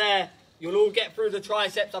nearly there. You'll all get through the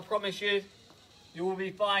triceps, I promise you. You will be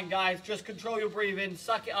fine, guys. Just control your breathing.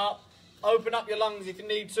 Suck it up. Open up your lungs if you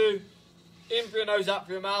need to. In through your nose, out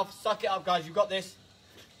through your mouth. Suck it up, guys. You've got this.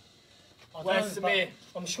 Where's Samir?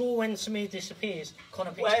 I'm sure when Samir disappears,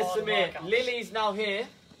 Connor picks Where's harder Samir? workouts. Lily's now here.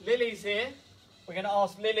 Lily's here. We're going to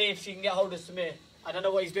ask Lily if she can get hold of Samir. I don't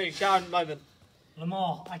know what he's doing. Shower in a moment.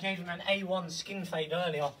 Lamar, I gave him an A1 skin fade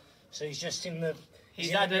earlier, so he's just in the...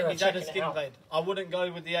 He's had a skin fade. I wouldn't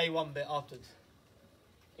go with the A1 bit afterwards.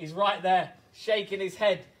 He's right there, shaking his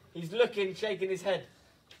head. He's looking, shaking his head.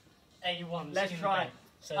 A1 Let's skin try. fade.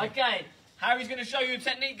 So, Okay, Harry's going to show you a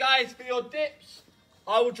technique, guys, for your dips.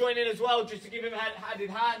 I will join in as well, just to give him a hand in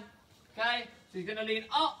hand. Okay, so he's going to lean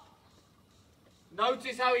up.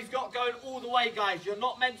 Notice how he's got going all the way, guys. You're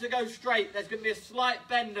not meant to go straight. There's going to be a slight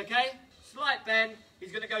bend, okay? Slight bend.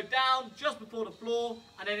 He's going to go down just before the floor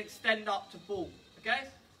and then extend up to full, okay?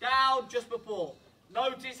 Down just before.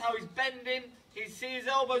 Notice how he's bending. His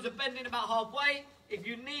elbows are bending about halfway. If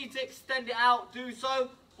you need to extend it out, do so,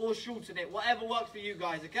 or shorten it. Whatever works for you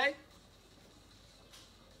guys, okay?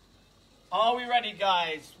 Are we ready,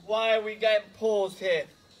 guys? Why are we getting paused here?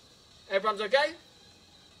 Everyone's okay?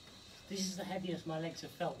 this is the heaviest my legs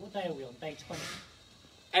have felt. What day are we on? Day 20.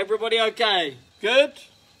 Everybody okay? Good?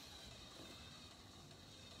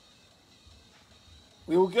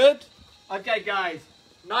 We all good? Okay, guys.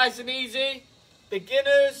 Nice and easy.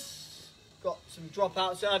 Beginners. Got some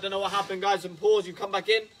dropouts there. I don't know what happened, guys. Some pause. You come back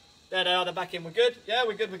in. There they are. They're back in. We're good? Yeah,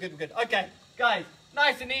 we're good. We're good. We're good. Okay, guys.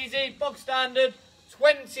 Nice and easy. Box standard.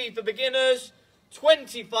 20 for beginners.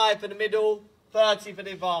 25 for the middle. 30 for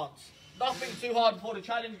the advanced. Nothing too hard before the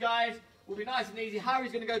challenge, guys. Will be nice and easy.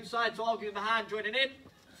 Harry's going to go to side, so I'll give him a hand joining in.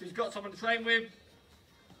 So he's got someone to train with.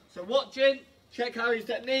 So watching. Check Harry's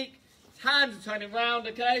technique. His hands are turning round,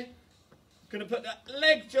 okay? Going to put the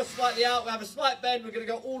leg just slightly out. We have a slight bend. We're going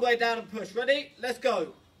to go all the way down and push. Ready? Let's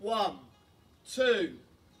go. 1, 2,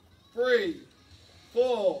 3,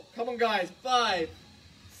 4. Come on, guys. 5,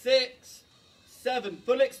 6, 7.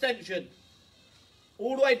 Full extension.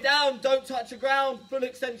 All the way down. Don't touch the ground. Full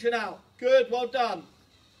extension out. Good. Well done.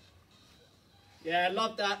 Yeah,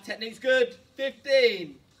 love that. Technique's good.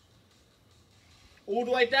 15. All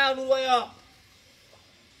the way down, all the way up.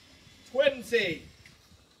 20.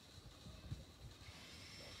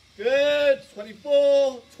 Good.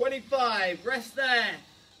 24. 25. Rest there.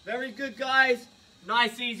 Very good, guys.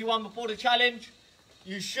 Nice, easy one before the challenge.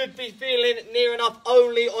 You should be feeling near enough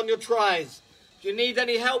only on your tries. If you need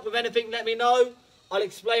any help with anything, let me know. I'll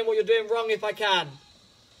explain what you're doing wrong if I can.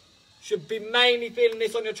 Should be mainly feeling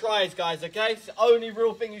this on your tries, guys, okay? It's the only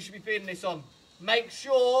real thing you should be feeling this on. Make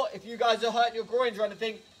sure, if you guys are hurting your groins or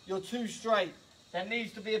anything, you're too straight. There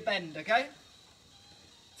needs to be a bend, okay?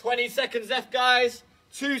 20 seconds left, guys.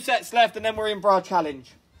 2 sets left, and then we're in for our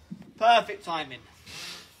challenge. Perfect timing.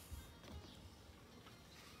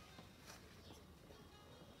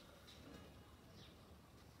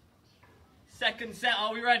 Second set,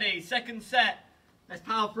 are we ready? Second set. Let's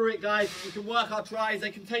power through it, guys. We can work our tries.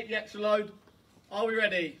 They can take the extra load. Are we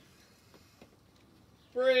ready?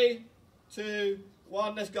 3, 2,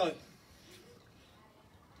 1, let's go.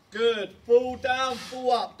 Good. Full down,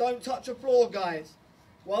 full up. Don't touch the floor, guys.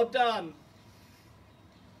 Well done.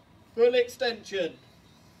 Full extension.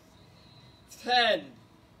 10.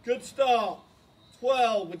 Good start.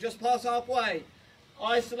 12. We're just past halfway.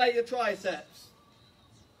 Isolate your triceps.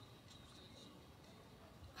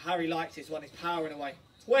 Harry likes this one. He's powering away.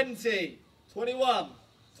 20. 21.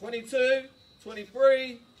 22.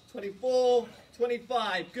 23. 24.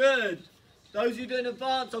 25. Good. Those who do in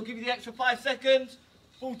advance, I'll give you the extra 5 seconds.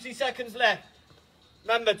 40 seconds left.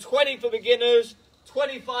 Remember, 20 for beginners.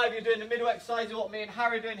 25 you're doing the middle exercise, what me and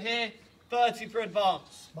Harry are doing here. 30 for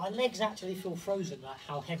advance. My legs actually feel frozen, like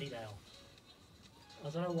how heavy they are. I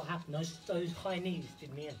don't know what happened. Those high knees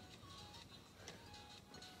did me in.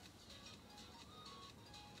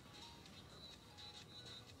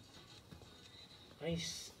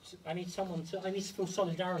 I need someone to. I need to feel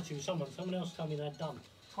solidarity with someone. Someone else tell me they're done.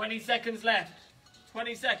 20 seconds left.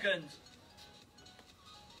 20 seconds.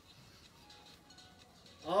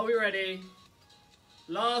 Are we ready?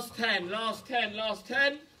 Last 10, last 10, last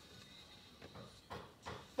 10.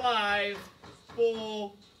 5,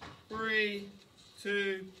 4, 3,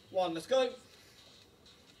 2, 1. Let's go.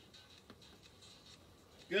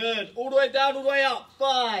 Good. All the way down, all the way up.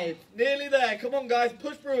 5. Nearly there. Come on, guys.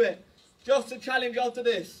 Push through it. Just a challenge after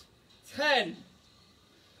this. 10.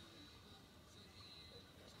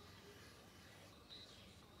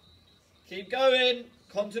 Keep going.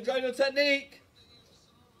 Concentrate on your technique.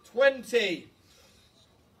 20.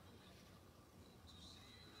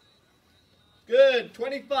 Good.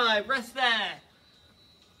 25. Rest there.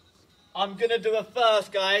 I'm going to do a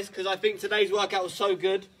first, guys, because I think today's workout was so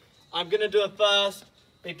good. I'm going to do a first.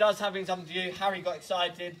 But it does have something to do. Harry got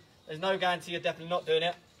excited. There's no guarantee you're definitely not doing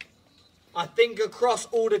it. I think across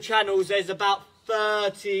all the channels, there's about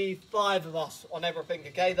 35 of us on everything,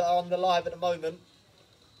 okay, that are on the live at the moment.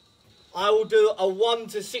 I will do a 1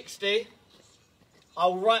 to 60.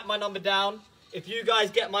 I'll write my number down. If you guys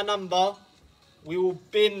get my number, we will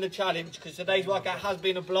bin the challenge, because today's workout has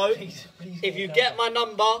been a blow. Please if you get my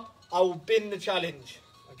number, I will bin the challenge,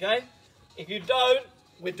 okay? If you don't,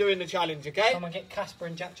 we're doing the challenge, okay? Someone get Casper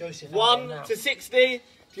and Jack Joseph. 1 to 60.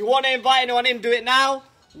 If you want to invite anyone in, do it now.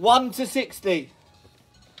 1 to 60.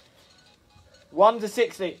 1 to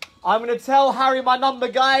 60. I'm going to tell Harry my number,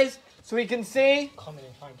 guys, so he can see. Come in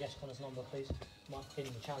and try and guess Connor's number, please. Might fin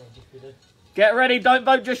the challenge if we do. Get ready. Don't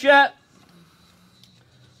vote just yet.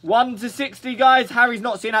 1 to 60, guys. Harry's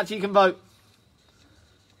not seen actually, he can vote.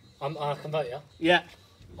 I can vote, yeah? Yeah.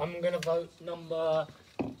 I'm going to vote number...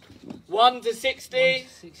 1 to 60. 1 to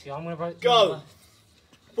 60. I'm going to vote Go. number...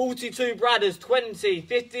 42 Bradders, 20,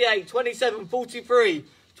 58, 27, 43,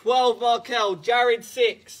 12 Markel, Jared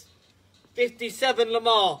 6, 57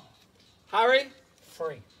 Lamar. Harry?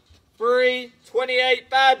 3. 3, 28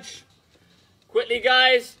 Badge. Quickly,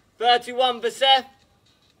 guys. 31 for Seth,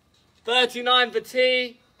 39 for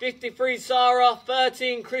T, 53 Sarah,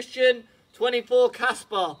 13 Christian, 24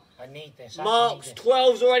 Casper. I need this. Marks,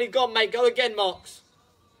 12's already gone, mate. Go again, Marks.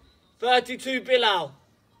 32 Bilal.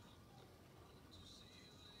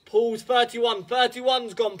 Paul's 31.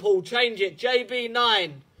 31's gone, Paul. Change it. JB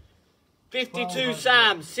 9. 52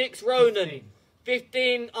 Sam. 6 Ronan.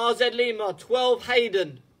 15 RZ Lima. 12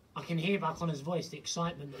 Hayden. I can hear back on his voice the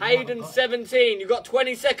excitement. Hayden 17. You've got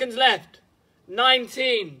 20 seconds left.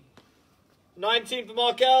 19. 19 for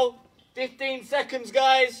Markel. 15 seconds,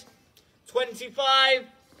 guys. 25.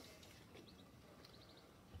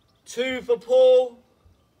 2 for Paul.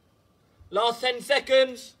 Last 10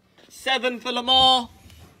 seconds. 7 for Lamar.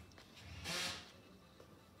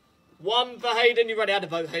 1 for Hayden. You've already had a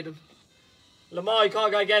vote, Hayden. Lamar, you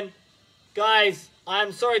can't go again. Guys, I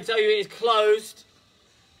am sorry to tell you it is closed.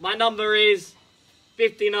 My number is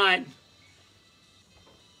 59.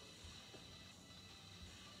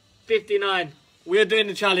 59. We are doing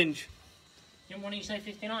the challenge. Didn't want you to say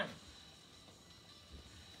 59?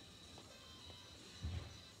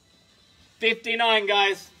 59,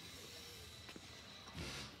 guys.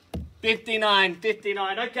 59,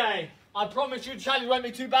 59. Okay. I promise you the challenge won't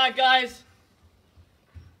be too bad, guys.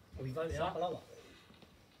 Are we voting up or lower?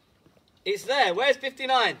 It's there. Where's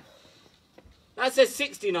 59? That says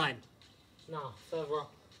 69. No, further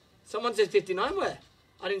up. Someone says 59 where?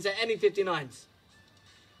 I didn't say any 59s.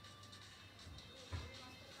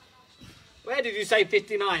 Where did you say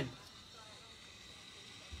 59?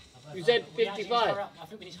 You said 55. I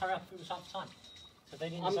think we need to hurry up. It was half time. So they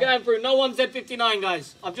didn't I'm say... going through. No one said 59,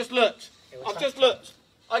 guys. I've just looked. I've just looked.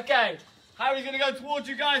 Okay. Harry's going to go towards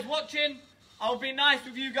you guys watching. I'll be nice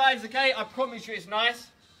with you guys, okay? I promise you it's nice.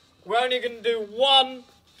 We're only going to do 1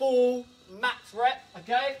 full max rep,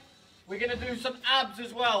 okay? We're going to do some abs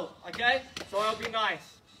as well, okay? So I'll be nice.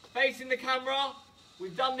 Facing the camera.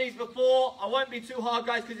 We've done these before. I won't be too hard,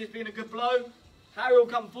 guys, because it's been a good blow. Harry will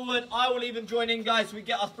come forward. I will even join in, guys, so we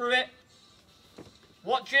get us through it.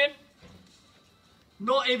 Watching.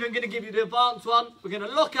 Not even going to give you the advanced one. We're going to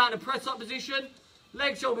lock out in a press-up position.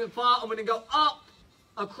 Legs shoulder apart. I'm going to go up,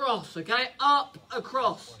 across, okay? Up,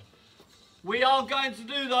 across. We are going to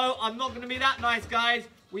do, though, I'm not going to be that nice, guys.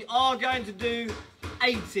 We are going to do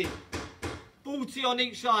 80. 40 on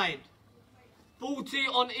each side. 40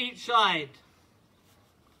 on each side.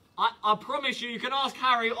 I promise you, you can ask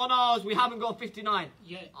Harry, on ours we haven't got 59.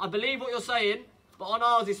 Yeah. I believe what you're saying, but on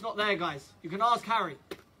ours it's not there, guys. You can ask Harry.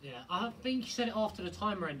 Yeah, I think he said it after the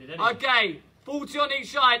timer ended, didn't he? Okay, 40 on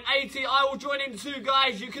each side, 80. I will join in too,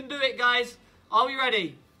 guys. You can do it, guys. Are we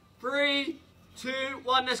ready? 3, 2,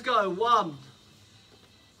 1, let's go. 1.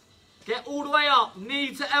 Get all the way up,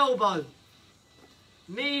 knee to elbow.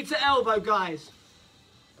 Knee to elbow, guys.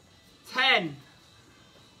 10.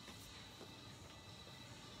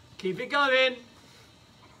 Keep it going.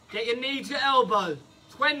 Get your knee to elbow.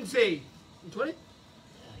 20. 20?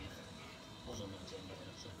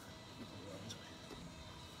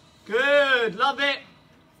 Good, love it.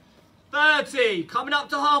 30, coming up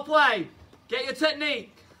to halfway. Get your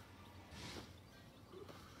technique.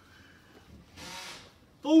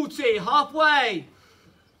 40, halfway.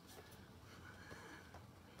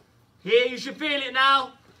 Here, you should feel it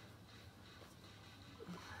now.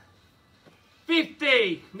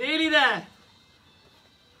 50, nearly there.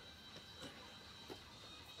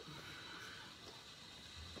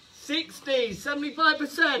 60,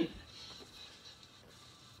 75%.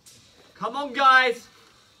 Come on, guys.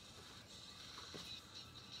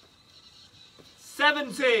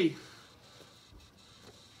 70.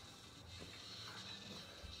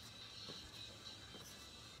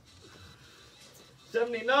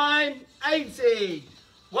 79, 80.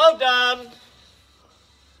 Well done.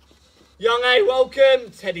 Young A,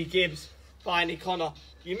 welcome. Teddy Gibbs, finally Connor.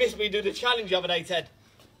 You missed me do the challenge the other day, Ted.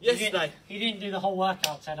 Yesterday. He didn't do the whole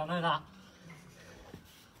workout, Ted, I know that.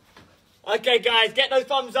 Okay, guys, get those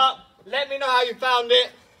thumbs up. Let me know how you found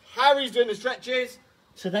it. Harry's doing the stretches.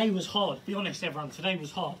 Today was hard. Be honest, everyone. Today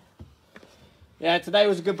was hard. Yeah, today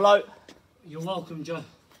was a good bloke. You're welcome, Joe.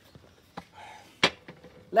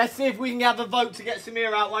 Let's see if we can have a vote to get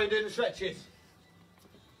Samir out while you're doing the stretches.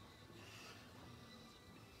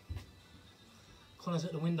 Connor's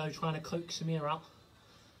at the window trying to coax Samir out.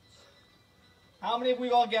 How many have we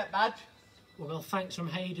got to get, Badge? We've got thanks from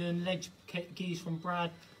Hayden, ledge keys from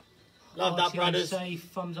Brad. Love that, RTO brothers. Safe,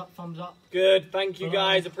 thumbs up, thumbs up. Good, thank you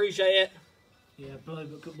guys, appreciate it. Yeah, blow,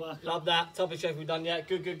 but good work. Love that. Toughest chef we've done yet.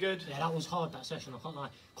 Good, good, good. Yeah, that was hard, that session, I can't lie.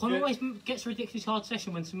 Connor always gets a ridiculously hard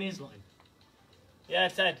session when Samir's not in. Yeah,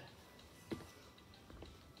 Ted.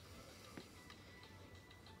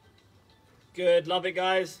 Good, love it,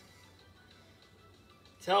 guys.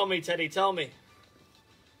 Tell me, Teddy, tell me.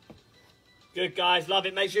 Good, guys, love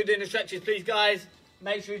it. Make sure you're doing the stretches, please, guys.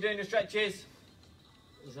 Make sure you're doing the stretches.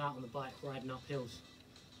 He's out on the bike riding up hills.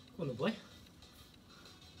 Come on, boy.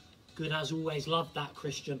 Good as always. Love that,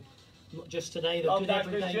 Christian. Not just today, they're good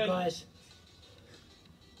every day, guys.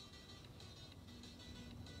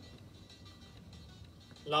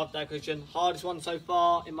 Love that, Christian. Hardest one so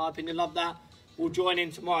far, in my opinion. Love that. We'll join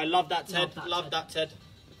in tomorrow. Love that, Ted. Love that, Ted.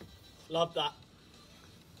 Love that.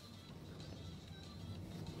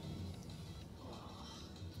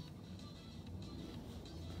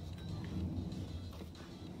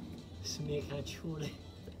 Samir can surely.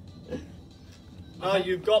 No,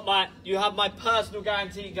 you have my personal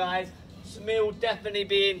guarantee, guys. Samir will definitely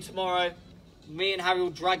be in tomorrow. Me and Harry will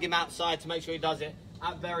drag him outside to make sure he does it.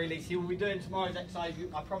 At very least, he will be doing tomorrow's exercise,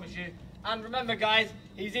 I promise you. And remember, guys,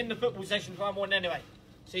 he's in the football session tomorrow morning anyway.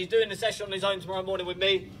 So he's doing the session on his own tomorrow morning with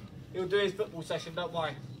me. He'll do his football session, don't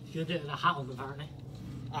worry. He'll do it with a hat on, apparently.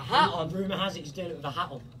 A hat on? Rumour has it he's doing it with a hat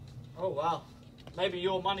on. Oh, wow. Maybe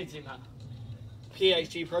your money team hat.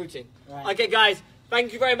 PHG Protein. Right. Okay, guys,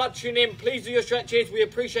 thank you very much for tuning in. Please do your stretches. We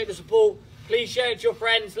appreciate the support. Please share it to your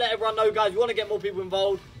friends. Let everyone know, guys. We want to get more people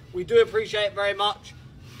involved. We do appreciate it very much.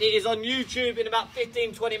 It is on YouTube in about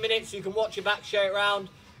 15-20 minutes, so you can watch it back, share it around.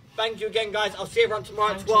 Thank you again, guys. I'll see everyone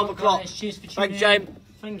tomorrow at 12 o'clock. Cheers for tuning in. Thanks, James.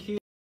 Thank you.